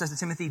 Paul says to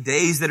Timothy,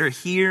 days that are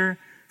here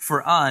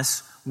for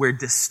us where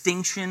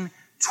distinction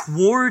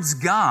towards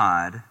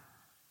God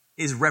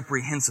is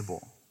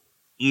reprehensible,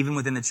 even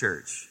within the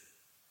church.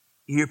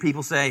 You hear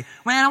people say,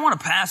 man, I want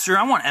a pastor,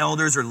 I want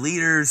elders or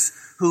leaders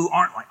who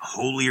aren't like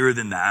holier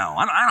than thou.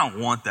 I don't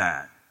want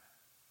that.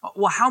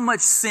 Well, how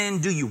much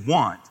sin do you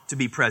want to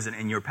be present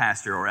in your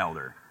pastor or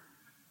elder?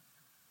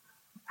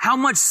 How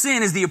much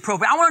sin is the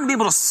appropriate? I want to be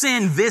able to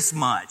sin this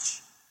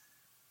much.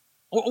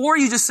 Or are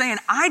you just saying,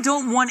 I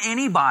don't want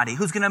anybody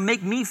who's going to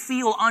make me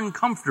feel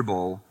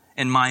uncomfortable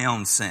in my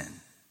own sin.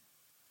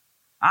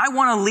 I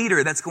want a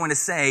leader that's going to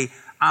say,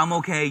 I'm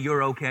okay,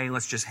 you're okay,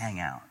 let's just hang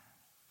out.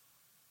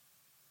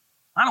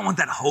 I don't want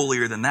that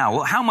holier than thou.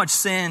 Well, how much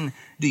sin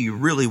do you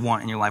really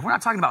want in your life? We're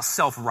not talking about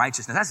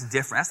self-righteousness. That's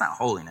different. That's not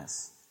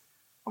holiness.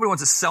 Nobody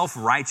wants a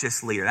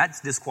self-righteous leader.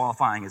 That's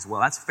disqualifying as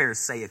well. That's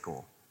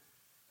pharisaical.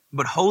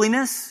 But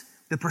holiness,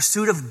 the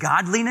pursuit of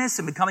godliness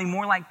and becoming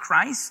more like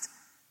Christ,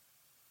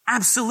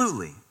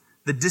 absolutely.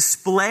 The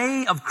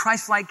display of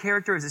Christ-like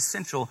character is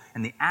essential,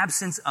 and the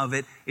absence of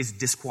it is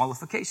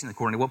disqualification,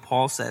 according to what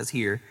Paul says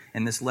here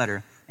in this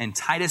letter. And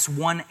Titus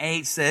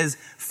 1:8 says,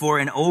 for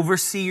an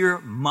overseer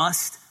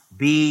must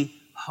be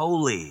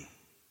holy.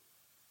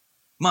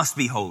 Must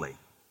be holy.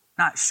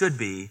 Not should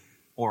be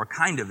or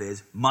kind of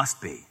is, must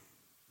be.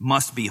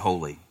 must be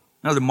holy.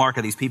 Another mark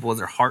of these people is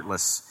they're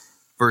heartless.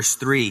 Verse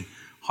 3,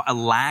 a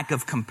lack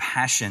of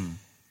compassion.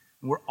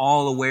 We're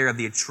all aware of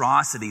the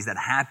atrocities that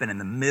happen in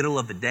the middle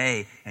of the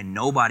day, and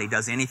nobody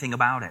does anything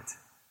about it.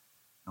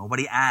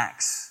 Nobody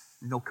acts.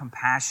 There's no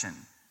compassion.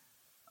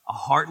 A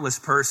heartless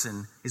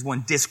person is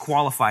one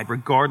disqualified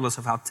regardless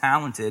of how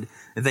talented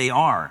they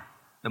are.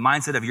 The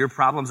mindset of your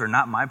problems are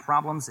not my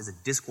problems is a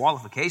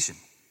disqualification.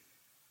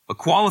 A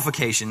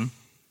qualification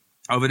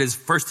of it is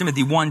 1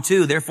 Timothy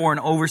 1:2. Therefore, an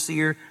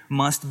overseer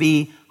must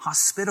be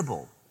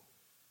hospitable.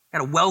 You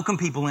got to welcome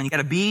people in. You got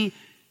to be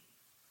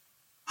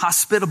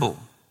hospitable.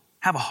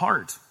 Have a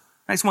heart.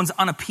 Next one's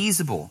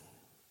unappeasable.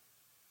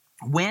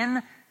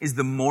 When is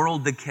the moral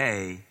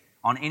decay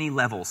on any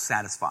level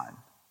satisfied?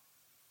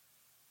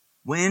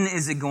 When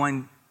is it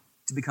going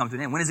to become to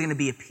an end? When is it going to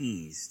be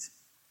appeased?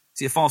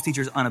 See, a false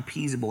teacher is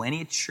unappeasable.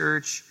 Any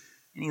church,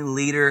 any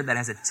leader that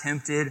has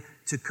attempted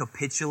to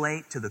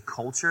capitulate to the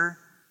culture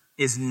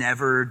is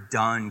never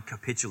done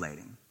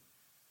capitulating.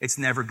 It's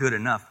never good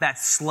enough. That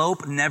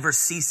slope never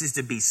ceases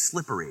to be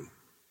slippery.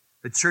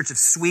 The Church of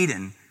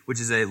Sweden, which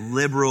is a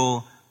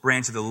liberal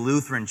branch of the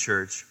Lutheran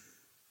Church,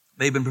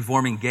 they've been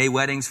performing gay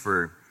weddings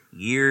for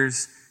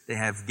years. They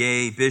have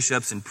gay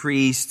bishops and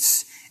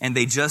priests, and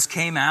they just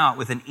came out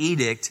with an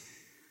edict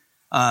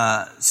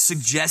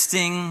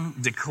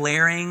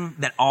declaring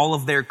that all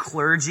of their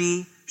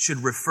clergy should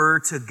refer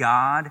to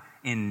God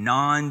in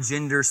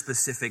non-gender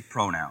specific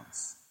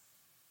pronouns.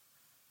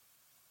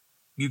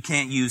 You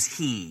can't use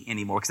he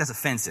anymore because that's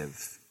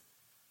offensive.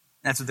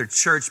 That's what their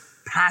church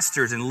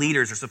pastors and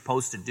leaders are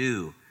supposed to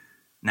do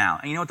now.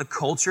 And you know what the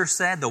culture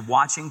said? The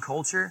watching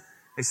culture?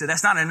 They said,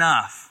 that's not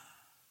enough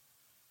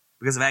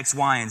because of X,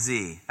 Y, and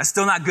Z. That's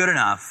still not good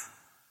enough.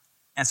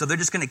 And so they're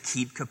just going to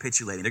keep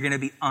capitulating. They're going to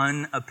be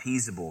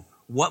unappeasable.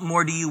 What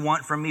more do you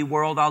want from me,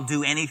 world? I'll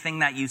do anything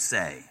that you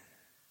say.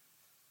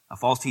 A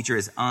false teacher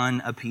is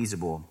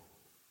unappeasable.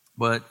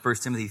 But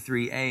 1 Timothy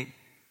 3:8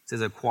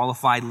 says a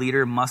qualified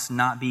leader must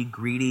not be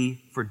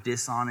greedy for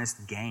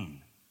dishonest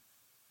gain.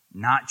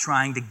 Not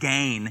trying to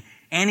gain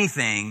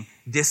anything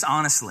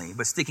dishonestly,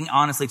 but sticking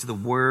honestly to the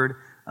word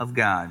of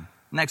God.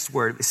 Next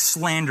word is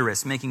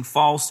slanderous, making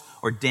false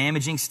or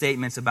damaging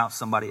statements about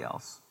somebody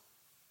else.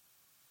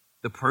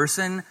 The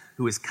person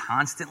who is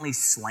constantly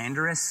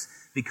slanderous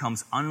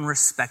becomes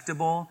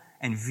unrespectable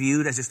and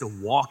viewed as just a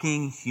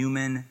walking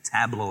human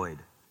tabloid.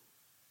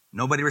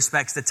 Nobody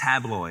respects the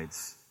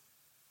tabloids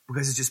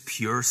because it's just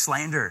pure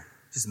slander,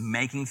 just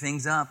making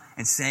things up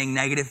and saying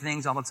negative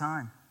things all the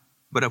time.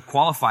 But a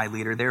qualified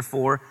leader,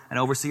 therefore, an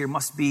overseer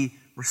must be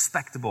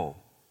respectable.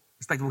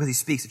 Respectable because he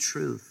speaks the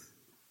truth.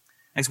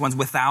 Next one's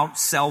without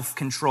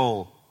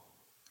self-control.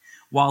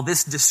 While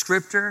this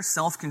descriptor,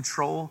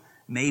 self-control,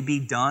 may be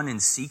done in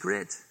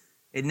secret,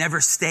 it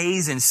never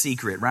stays in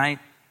secret, right?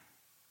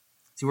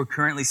 So we're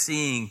currently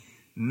seeing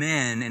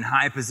men in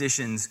high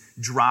positions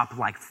drop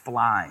like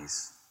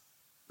flies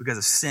because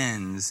of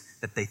sins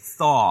that they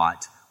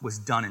thought was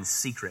done in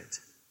secret.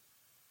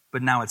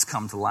 But now it's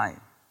come to light.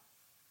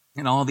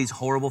 And all of these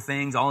horrible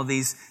things, all of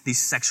these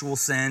sexual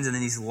sins and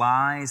then these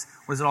lies,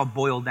 what does it all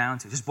boil down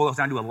to? It just boils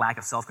down to a lack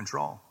of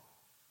self-control.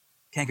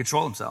 Can't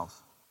control themselves.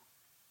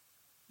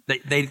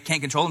 They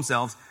can't control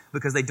themselves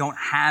because they don't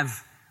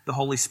have the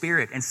Holy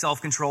Spirit. And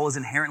self-control is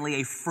inherently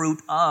a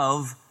fruit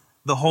of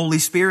the Holy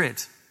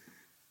Spirit.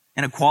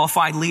 And a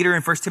qualified leader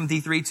in 1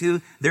 Timothy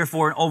 3:2,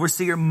 therefore an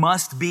overseer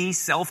must be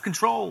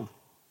self-controlled.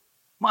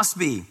 Must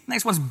be.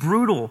 Next one's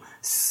brutal,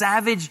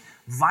 savage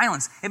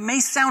violence. It may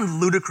sound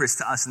ludicrous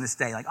to us in this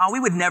day. Like, we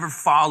would never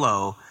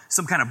follow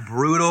some kind of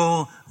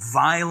brutal,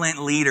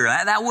 violent leader.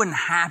 That wouldn't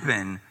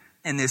happen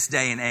in this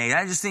day and age.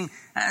 That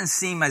doesn't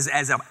seem as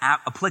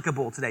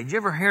applicable today. Did you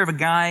ever hear of a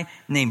guy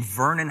named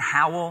Vernon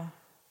Howell?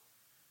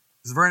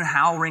 Does Vernon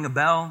Howell ring a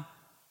bell?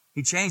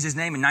 He changed his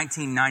name in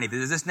 1990.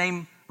 Does this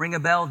name ring a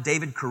bell?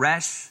 David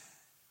Koresh.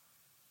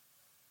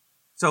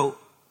 So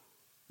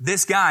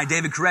this guy,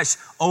 David Koresh,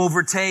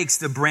 overtakes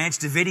the Branch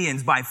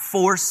Davidians by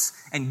force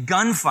and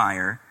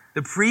gunfire.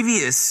 The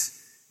previous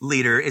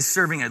leader is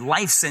serving a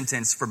life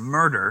sentence for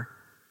murder.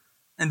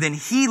 And then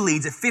he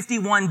leads a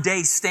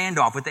 51-day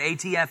standoff with the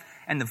ATF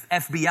and the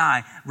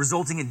FBI,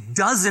 resulting in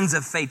dozens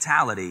of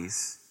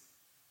fatalities,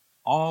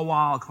 all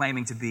while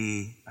claiming to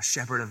be a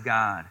shepherd of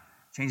God.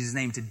 Changes his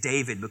name to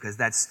David because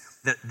that's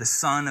the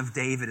son of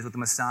David is what the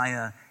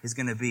Messiah is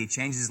going to be.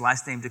 Changes his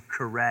last name to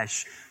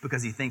Koresh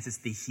because he thinks it's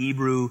the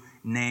Hebrew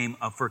name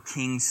for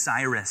King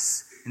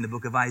Cyrus in the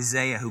book of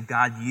Isaiah, who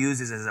God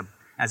uses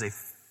as a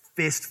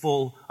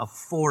fistful of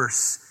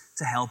force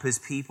to help his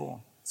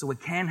people. So it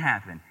can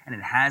happen, and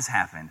it has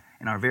happened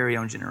in our very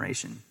own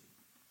generation.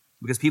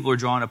 Because people are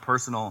drawn to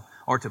personal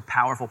or to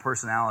powerful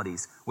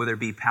personalities, whether it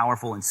be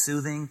powerful in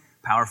soothing,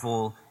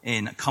 powerful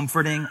in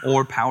comforting,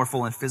 or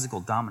powerful in physical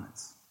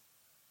dominance.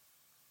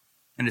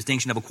 In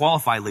distinction of a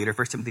qualified leader,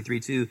 1 Timothy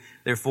 3:2,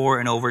 therefore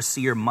an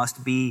overseer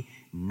must be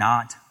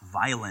not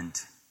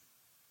violent,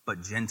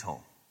 but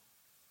gentle.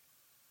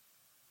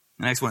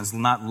 The next one is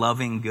not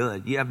loving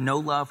good. You have no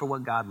love for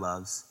what God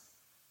loves.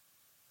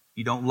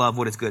 You don't love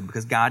what is good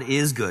because God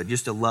is good.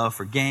 Just a love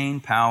for gain,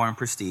 power, and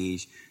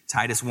prestige.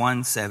 Titus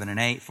 1, 7 and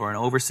 8. For an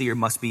overseer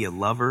must be a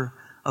lover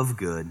of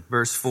good.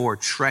 Verse 4,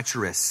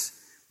 treacherous.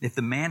 If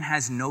the man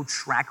has no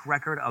track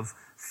record of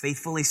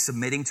faithfully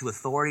submitting to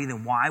authority,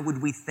 then why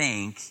would we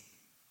think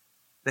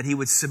that he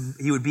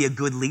would be a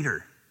good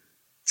leader?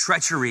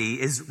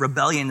 Treachery is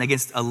rebellion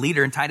against a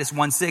leader. And Titus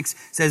 1:6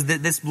 says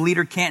that this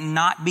leader can't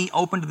not be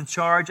open to the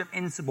charge of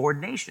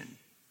insubordination.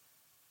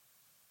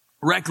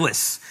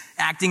 Reckless,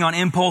 acting on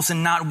impulse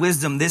and not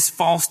wisdom. This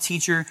false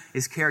teacher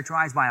is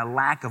characterized by a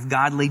lack of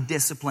godly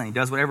discipline. He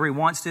does whatever he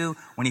wants to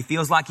when he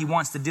feels like he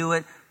wants to do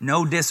it.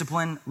 No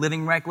discipline,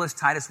 living reckless.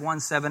 Titus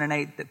 1, 7 and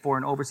 8, that for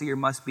an overseer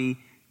must be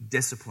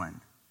disciplined.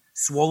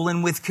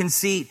 Swollen with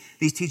conceit.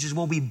 These teachers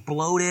will be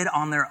bloated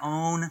on their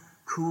own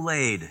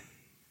Kool-Aid.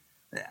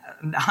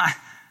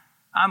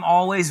 I'm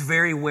always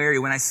very wary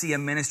when I see a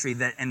ministry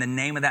and the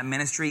name of that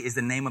ministry is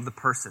the name of the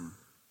person.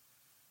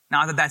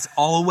 Not that that's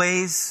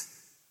always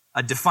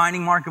a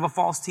defining mark of a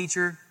false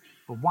teacher,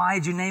 but why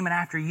did you name it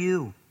after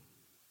you?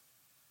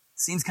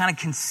 Seems kind of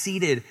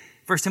conceited.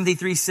 1 Timothy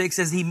 3:6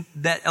 says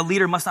that a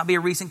leader must not be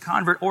a recent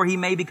convert, or he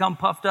may become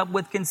puffed up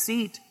with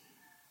conceit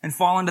and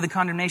fall into the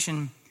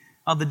condemnation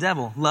of the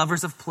devil.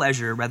 Lovers of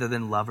pleasure rather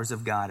than lovers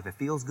of God. If it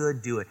feels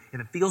good, do it. If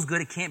it feels good,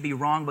 it can't be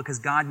wrong because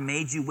God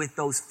made you with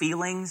those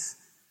feelings,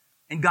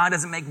 and God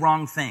doesn't make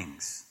wrong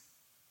things.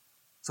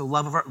 So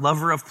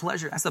lover of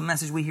pleasure. That's the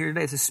message we hear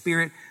today. It's the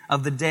spirit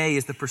of the day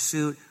is the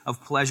pursuit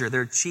of pleasure.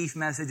 Their chief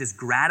message is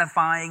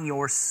gratifying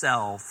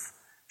yourself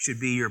should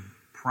be your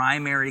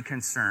primary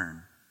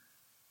concern.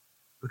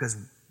 Because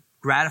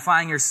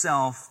gratifying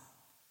yourself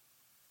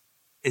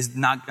is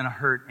not going to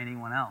hurt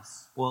anyone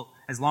else. Well,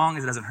 as long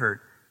as it doesn't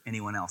hurt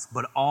anyone else.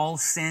 But all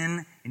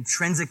sin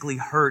intrinsically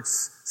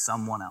hurts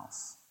someone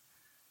else.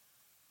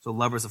 So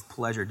lovers of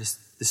pleasure,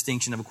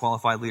 distinction of a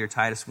qualified leader,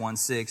 Titus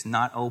 1:6,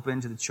 not open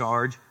to the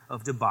charge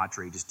of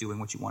debauchery, just doing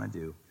what you want to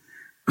do.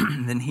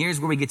 Then here's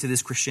where we get to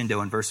this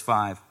crescendo in verse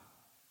 5.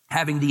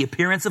 Having the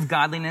appearance of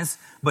godliness,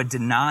 but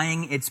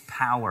denying its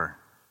power.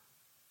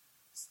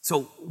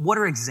 So what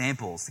are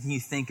examples can you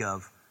think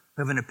of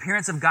an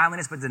appearance of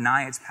godliness, but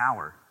deny its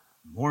power?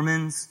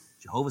 Mormons,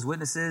 Jehovah's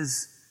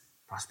Witnesses,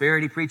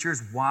 prosperity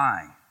preachers.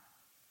 Why?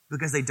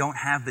 Because they don't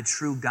have the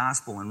true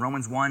gospel. And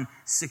Romans 1,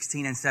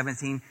 16 and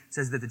 17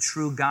 says that the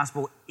true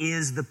gospel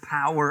is the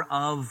power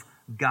of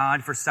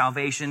God for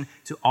salvation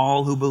to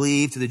all who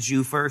believe, to the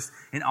Jew first,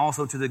 and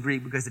also to the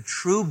Greek. Because the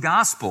true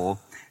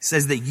gospel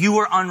says that you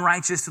are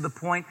unrighteous to the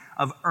point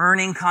of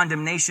earning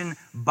condemnation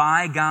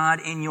by God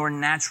in your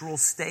natural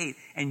state.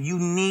 And you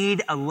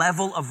need a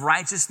level of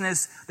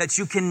righteousness that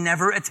you can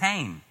never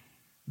attain.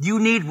 You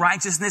need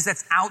righteousness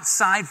that's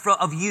outside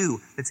of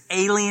you, that's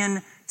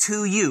alien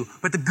to you.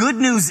 But the good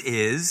news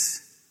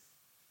is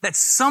that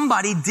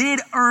somebody did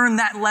earn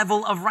that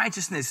level of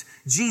righteousness.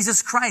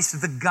 Jesus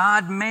Christ, the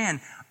God-man,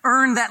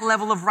 earned that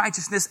level of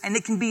righteousness, and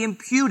it can be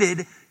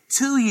imputed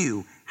to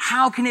you.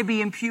 How can it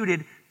be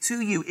imputed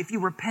to you? If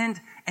you repent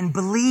and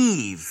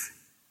believe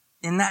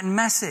in that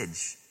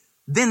message,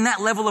 then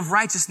that level of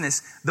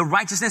righteousness, the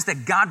righteousness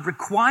that God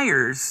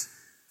requires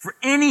for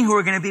any who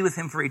are going to be with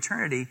him for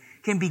eternity,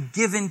 can be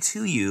given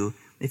to you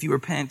if you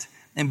repent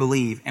and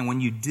believe. And when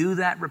you do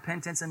that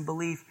repentance and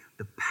belief,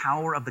 the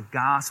power of the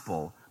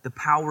gospel, the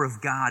power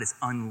of God is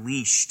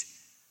unleashed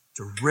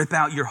to rip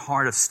out your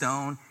heart of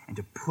stone and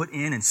to put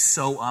in and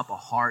sew up a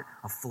heart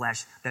of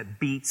flesh that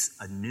beats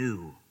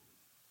anew.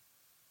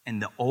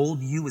 And the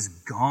old you is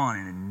gone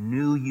and a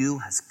new you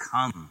has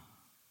come.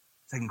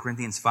 2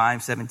 Corinthians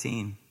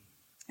 5:17.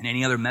 And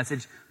any other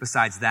message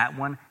besides that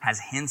one has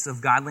hints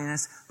of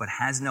godliness, but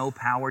has no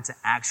power to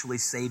actually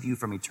save you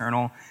from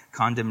eternal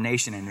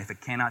condemnation. And if it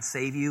cannot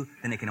save you,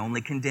 then it can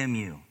only condemn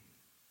you.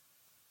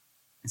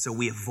 And so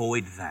we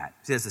avoid that.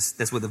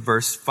 That's what the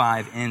verse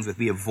 5 ends with.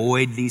 We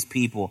avoid these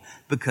people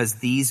because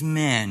these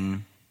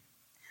men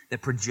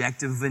that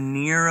project a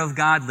veneer of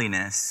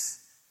godliness,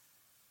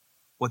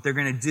 what they're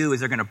going to do is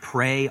they're going to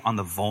prey on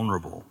the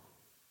vulnerable.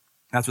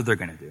 That's what they're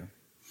going to do.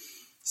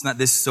 It's not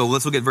this. So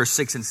let's look at verse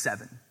 6 and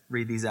 7.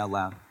 Read these out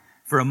loud.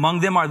 For among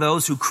them are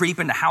those who creep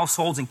into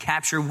households and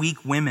capture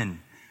weak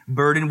women,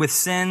 burdened with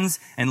sins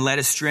and led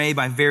astray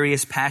by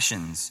various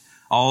passions,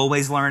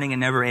 always learning and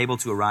never able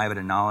to arrive at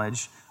a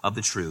knowledge of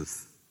the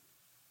truth.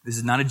 This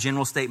is not a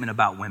general statement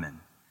about women.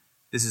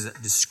 This is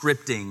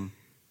describing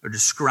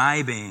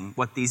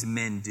what these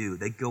men do.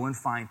 They go and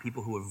find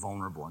people who are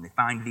vulnerable, and they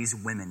find these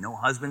women, no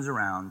husbands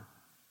around,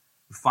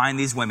 who find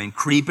these women,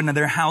 creep into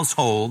their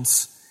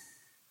households,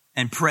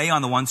 and prey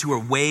on the ones who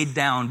are weighed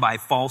down by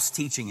false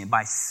teaching and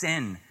by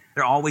sin.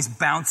 They're always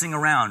bouncing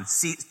around,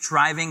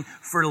 striving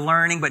for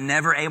learning, but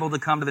never able to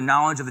come to the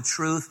knowledge of the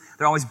truth.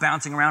 They're always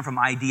bouncing around from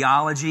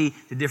ideology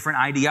to different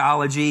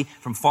ideology,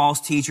 from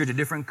false teacher to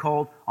different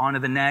cult, on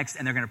to the next,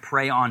 and they're going to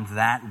prey on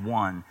that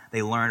one.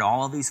 They learned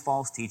all of these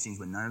false teachings,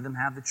 but none of them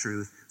have the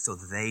truth, so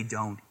they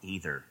don't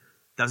either.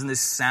 Doesn't this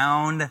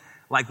sound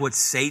like what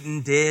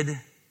Satan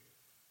did?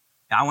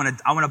 I want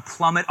to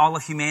plummet all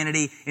of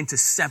humanity into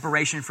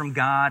separation from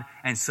God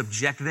and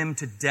subject them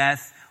to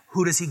death,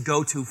 who does he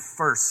go to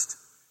first?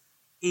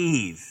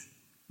 Eve.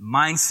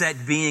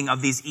 Mindset being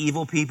of these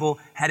evil people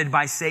headed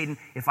by Satan.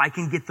 If I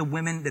can get the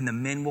women, then the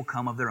men will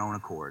come of their own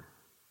accord.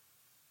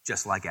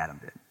 Just like Adam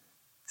did.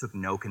 Took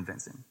no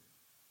convincing.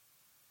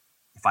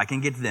 If I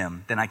can get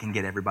them, then I can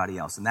get everybody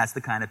else. And that's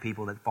the kind of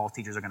people that false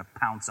teachers are going to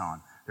pounce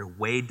on. They're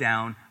weighed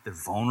down. They're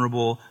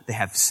vulnerable. They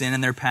have sin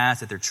in their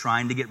past that they're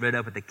trying to get rid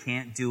of, but they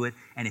can't do it.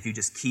 And if you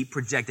just keep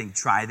projecting,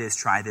 try this,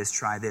 try this,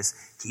 try this,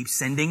 keep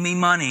sending me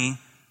money,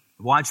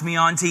 watch me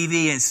on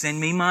TV and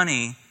send me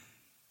money,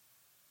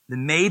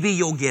 then maybe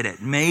you'll get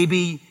it.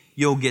 Maybe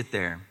you'll get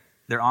there.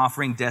 They're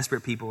offering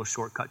desperate people a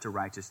shortcut to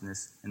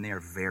righteousness, and they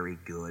are very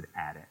good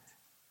at it.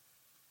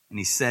 And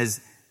he says,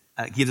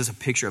 gives us a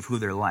picture of who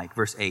they're like.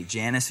 Verse 8,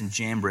 Jannes and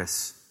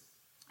Jambres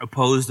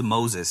opposed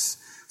Moses.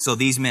 So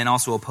these men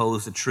also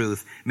opposed the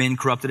truth. Men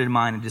corrupted in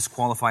mind and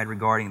disqualified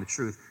regarding the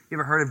truth. You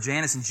ever heard of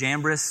Jannes and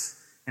Jambres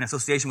in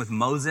association with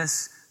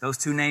Moses? Those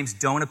two names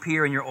don't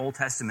appear in your Old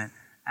Testament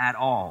at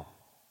all.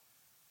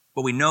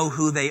 But we know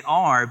who they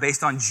are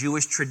based on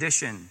Jewish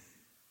tradition.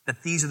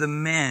 That these are the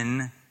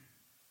men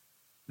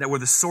that were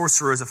the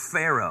sorcerers of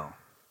Pharaoh.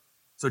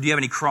 So do you have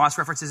any cross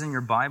references in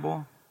your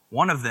Bible?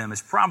 One of them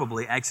is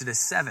probably Exodus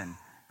 7,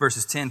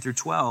 verses 10 through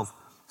 12.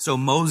 So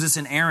Moses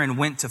and Aaron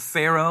went to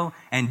Pharaoh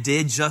and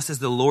did just as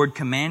the Lord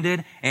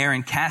commanded.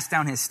 Aaron cast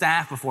down his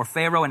staff before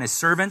Pharaoh and his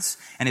servants,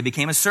 and it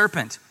became a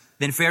serpent.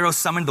 Then Pharaoh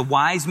summoned the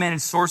wise men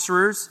and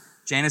sorcerers,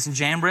 Jannes and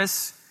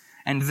Jambres,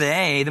 and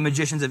they, the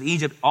magicians of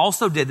Egypt,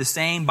 also did the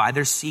same by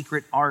their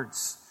secret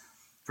arts.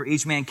 For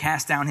each man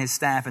cast down his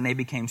staff, and they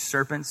became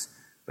serpents,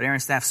 but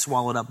Aaron's staff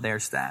swallowed up their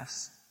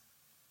staffs.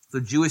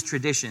 So Jewish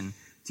tradition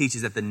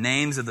teaches that the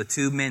names of the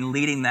two men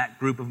leading that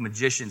group of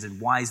magicians and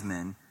wise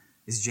men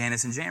is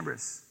Jannes and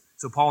Jambres.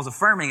 So Paul's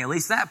affirming at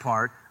least that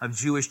part of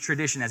Jewish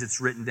tradition as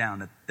it's written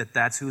down, that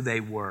that's who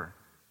they were.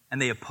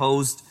 And they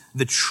opposed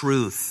the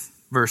truth.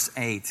 Verse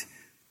 8.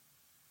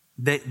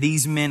 That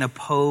these men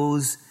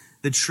oppose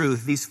the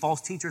truth. These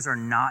false teachers are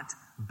not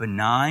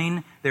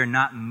benign. They're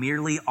not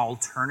merely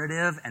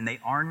alternative, and they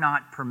are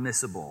not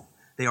permissible.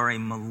 They are a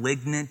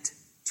malignant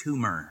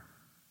tumor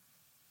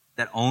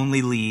that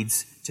only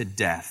leads to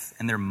death,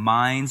 and their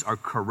minds are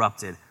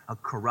corrupted. A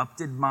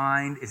corrupted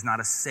mind is not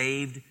a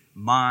saved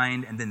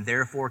mind, and then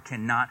therefore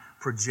cannot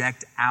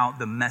project out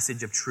the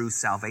message of true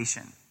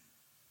salvation.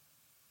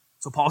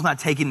 So Paul's not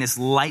taking this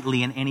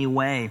lightly in any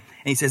way. And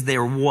he says they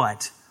are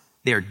what?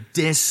 They are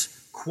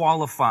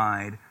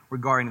disqualified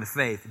regarding the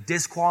faith.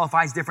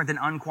 Disqualified is different than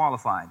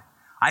unqualified.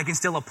 I can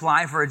still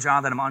apply for a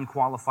job that I'm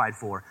unqualified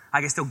for. I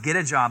can still get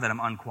a job that I'm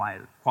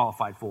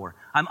unqualified for.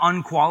 I'm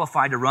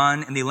unqualified to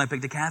run in the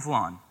Olympic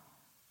decathlon,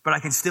 but I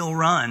can still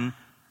run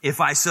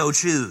if I so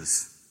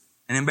choose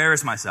and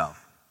embarrass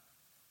myself.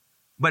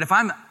 But if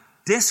I'm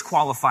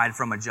disqualified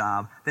from a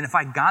job, then if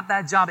I got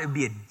that job, it would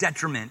be a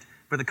detriment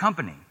for the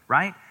company,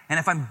 right? And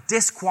if I'm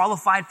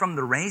disqualified from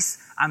the race,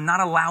 I'm not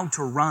allowed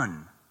to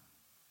run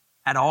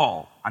at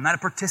all. I'm not a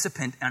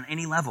participant on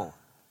any level.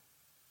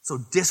 So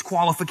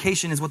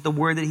disqualification is what the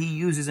word that he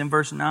uses in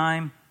verse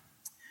 9.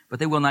 But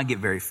they will not get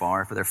very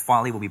far, for their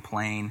folly will be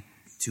plain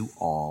to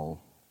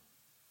all,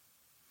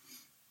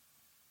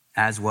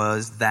 as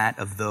was that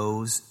of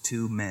those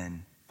two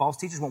men. False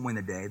teachers won't win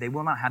the day. They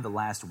will not have the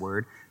last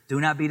word. Do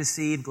not be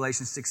deceived.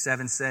 Galatians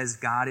 6:7 says,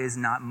 God is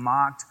not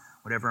mocked.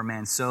 Whatever a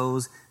man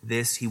sows,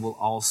 this he will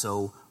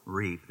also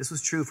reap. This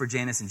was true for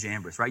Jannes and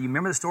Jambres, right? You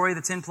remember the story of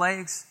the 10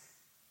 plagues?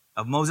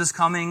 Of Moses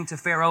coming to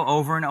Pharaoh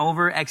over and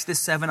over. Exodus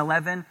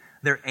 7:11,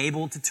 they're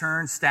able to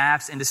turn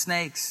staffs into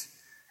snakes.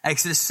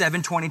 Exodus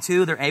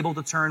 7:22, they're able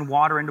to turn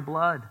water into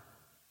blood.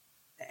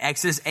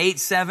 Exodus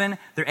 8:7,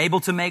 they're able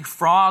to make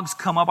frogs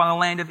come up on the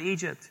land of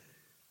Egypt.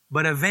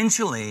 But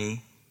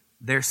eventually,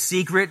 their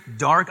secret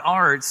dark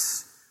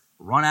arts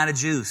run out of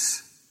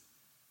juice.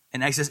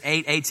 In Exodus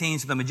 8:18,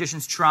 so the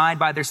magicians tried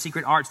by their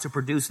secret arts to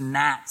produce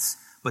gnats,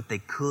 but they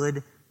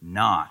could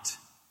not.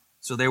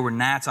 So there were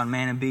gnats on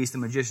man and beast. The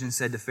magician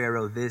said to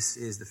Pharaoh, this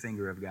is the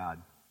finger of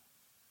God.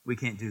 We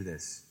can't do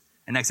this.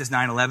 In Exodus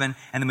 9:11,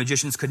 and the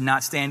magicians could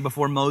not stand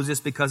before Moses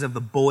because of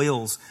the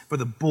boils, for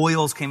the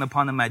boils came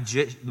upon the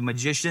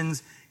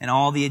magicians and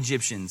all the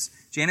Egyptians.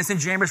 Jannes and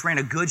Jambres ran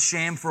a good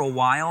sham for a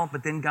while,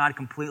 but then God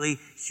completely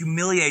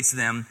humiliates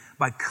them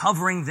by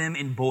covering them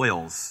in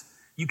boils.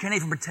 You can't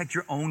even protect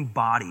your own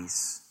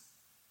bodies.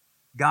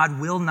 God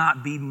will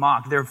not be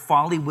mocked. Their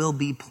folly will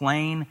be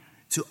plain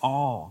to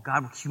all.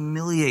 God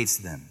humiliates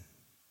them.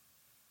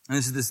 And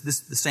the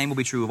same will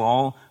be true of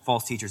all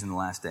false teachers in the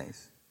last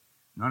days.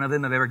 None of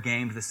them have ever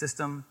gamed the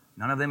system.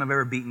 None of them have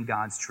ever beaten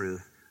God's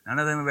truth. None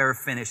of them have ever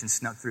finished and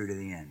snuck through to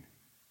the end.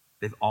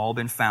 They've all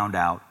been found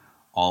out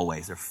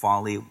always. Their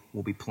folly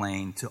will be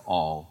plain to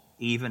all.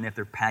 Even if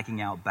they're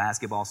packing out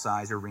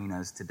basketball-sized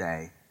arenas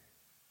today,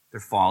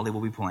 their folly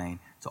will be plain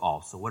to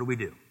all. So what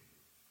do?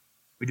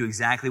 We do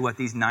exactly what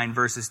these 9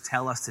 verses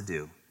tell us to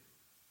do.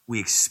 We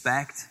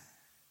expect,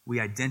 we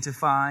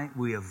identify,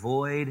 we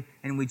avoid,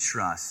 and we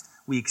trust.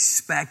 We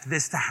expect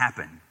this to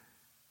happen.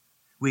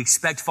 We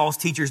expect false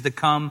teachers to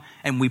come,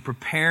 and we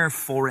prepare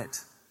for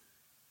it.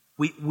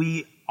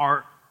 We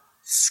are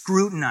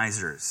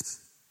scrutinizers.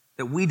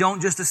 That we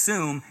don't just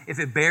assume if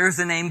it bears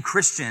the name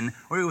Christian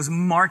or it was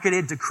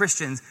marketed to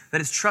Christians that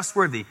it's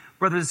trustworthy.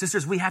 Brothers and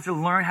sisters, we have to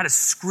learn how to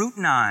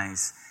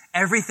scrutinize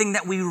everything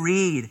that we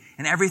read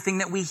and everything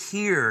that we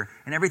hear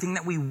and everything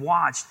that we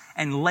watch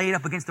and lay it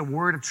up against the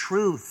word of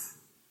truth.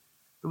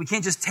 But we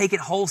can't just take it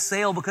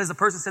wholesale because the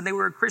person said they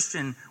were a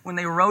Christian when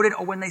they wrote it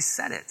or when they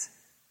said it.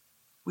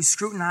 We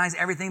scrutinize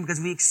everything because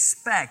we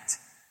expect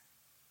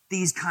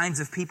these kinds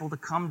of people to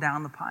come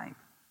down the pipe.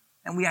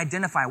 And we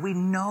identify, we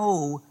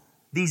know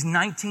these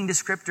 19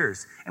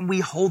 descriptors, and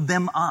we hold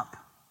them up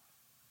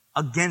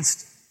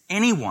against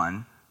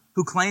anyone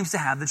who claims to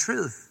have the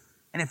truth.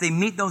 And if they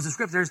meet those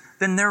descriptors,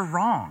 then they're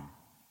wrong.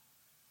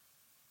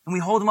 And we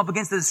hold them up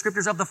against the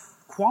descriptors of the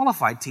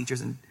qualified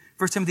teachers in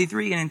 1 Timothy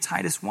 3 and in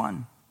Titus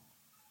 1.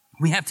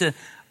 We have to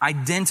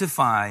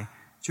identify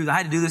truth. I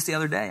had to do this the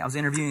other day. I was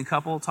interviewing a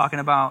couple talking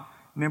about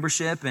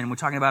membership, and we're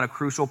talking about a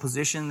crucial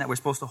position that we're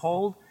supposed to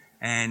hold,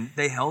 and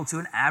they held to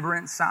an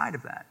aberrant side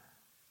of that.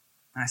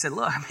 And I said,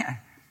 look,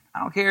 I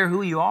don't care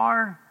who you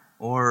are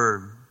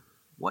or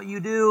what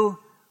you do,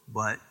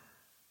 but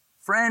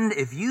friend,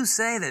 if you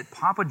say that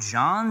Papa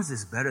John's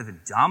is better than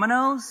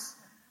Domino's,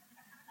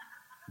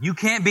 you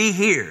can't be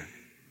here.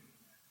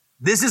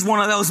 This is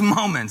one of those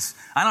moments.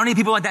 I don't need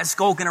people like that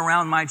skulking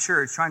around my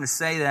church trying to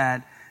say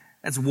that.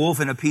 That's wolf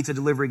in a pizza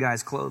delivery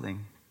guy's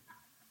clothing.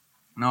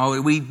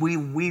 No, we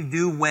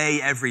do weigh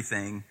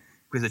everything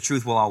because the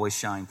truth will always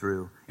shine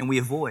through. And we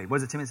avoid. What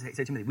does Timothy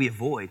say, Timothy? We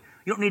avoid.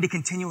 You don't need to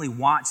continually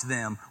watch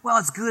them. Well,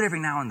 it's good every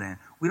now and then.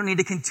 We don't need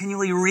to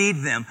continually read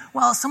them.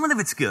 Well, some of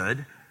it's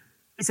good.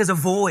 It says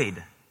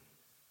avoid.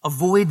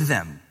 Avoid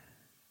them.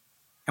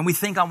 And we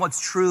think on what's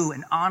true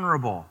and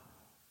honorable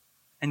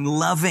and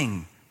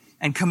loving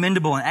and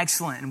commendable and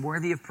excellent and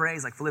worthy of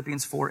praise, like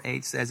Philippians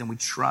 4:8 says, and we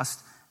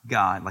trust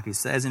God, like he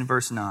says in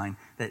verse 9,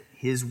 that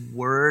his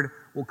word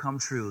will come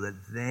true, that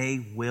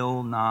they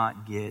will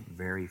not get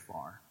very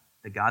far.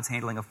 That God's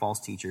handling of false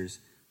teachers,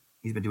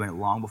 he's been doing it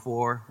long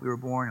before we were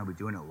born, he'll be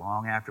doing it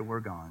long after we're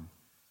gone.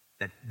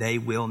 That they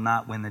will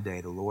not win the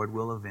day. The Lord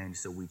will avenge,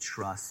 so we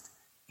trust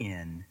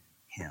in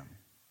him.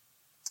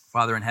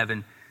 Father in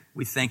heaven,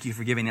 we thank you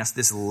for giving us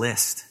this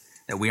list,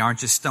 that we aren't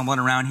just stumbling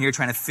around here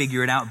trying to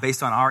figure it out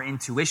based on our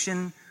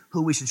intuition,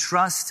 who we should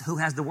trust, who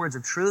has the words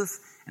of truth.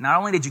 And not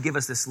only did you give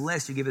us this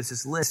list, you give us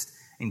this list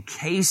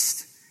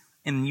encased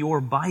in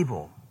your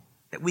Bible,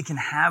 that we can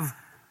have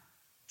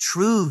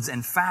truths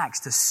and facts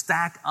to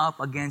stack up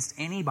against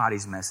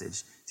anybody's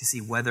message to see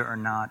whether or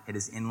not it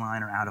is in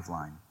line or out of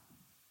line.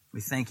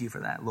 We thank you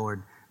for that,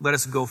 Lord. Let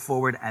us go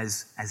forward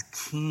as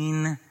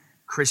keen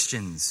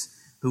Christians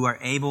who are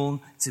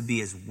able to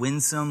be as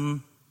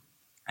winsome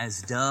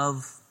as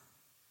dove,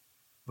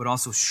 but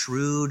also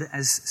shrewd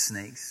as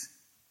snakes,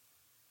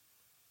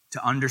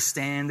 to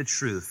understand the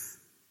truth,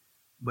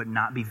 but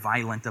not be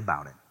violent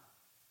about it.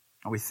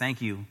 And we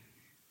thank you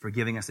for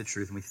giving us the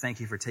truth, and we thank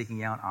you for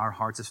taking out our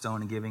hearts of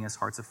stone and giving us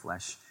hearts of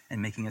flesh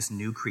and making us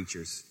new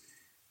creatures,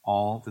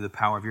 all through the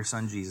power of your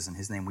Son, Jesus. In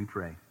his name we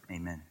pray.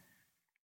 Amen.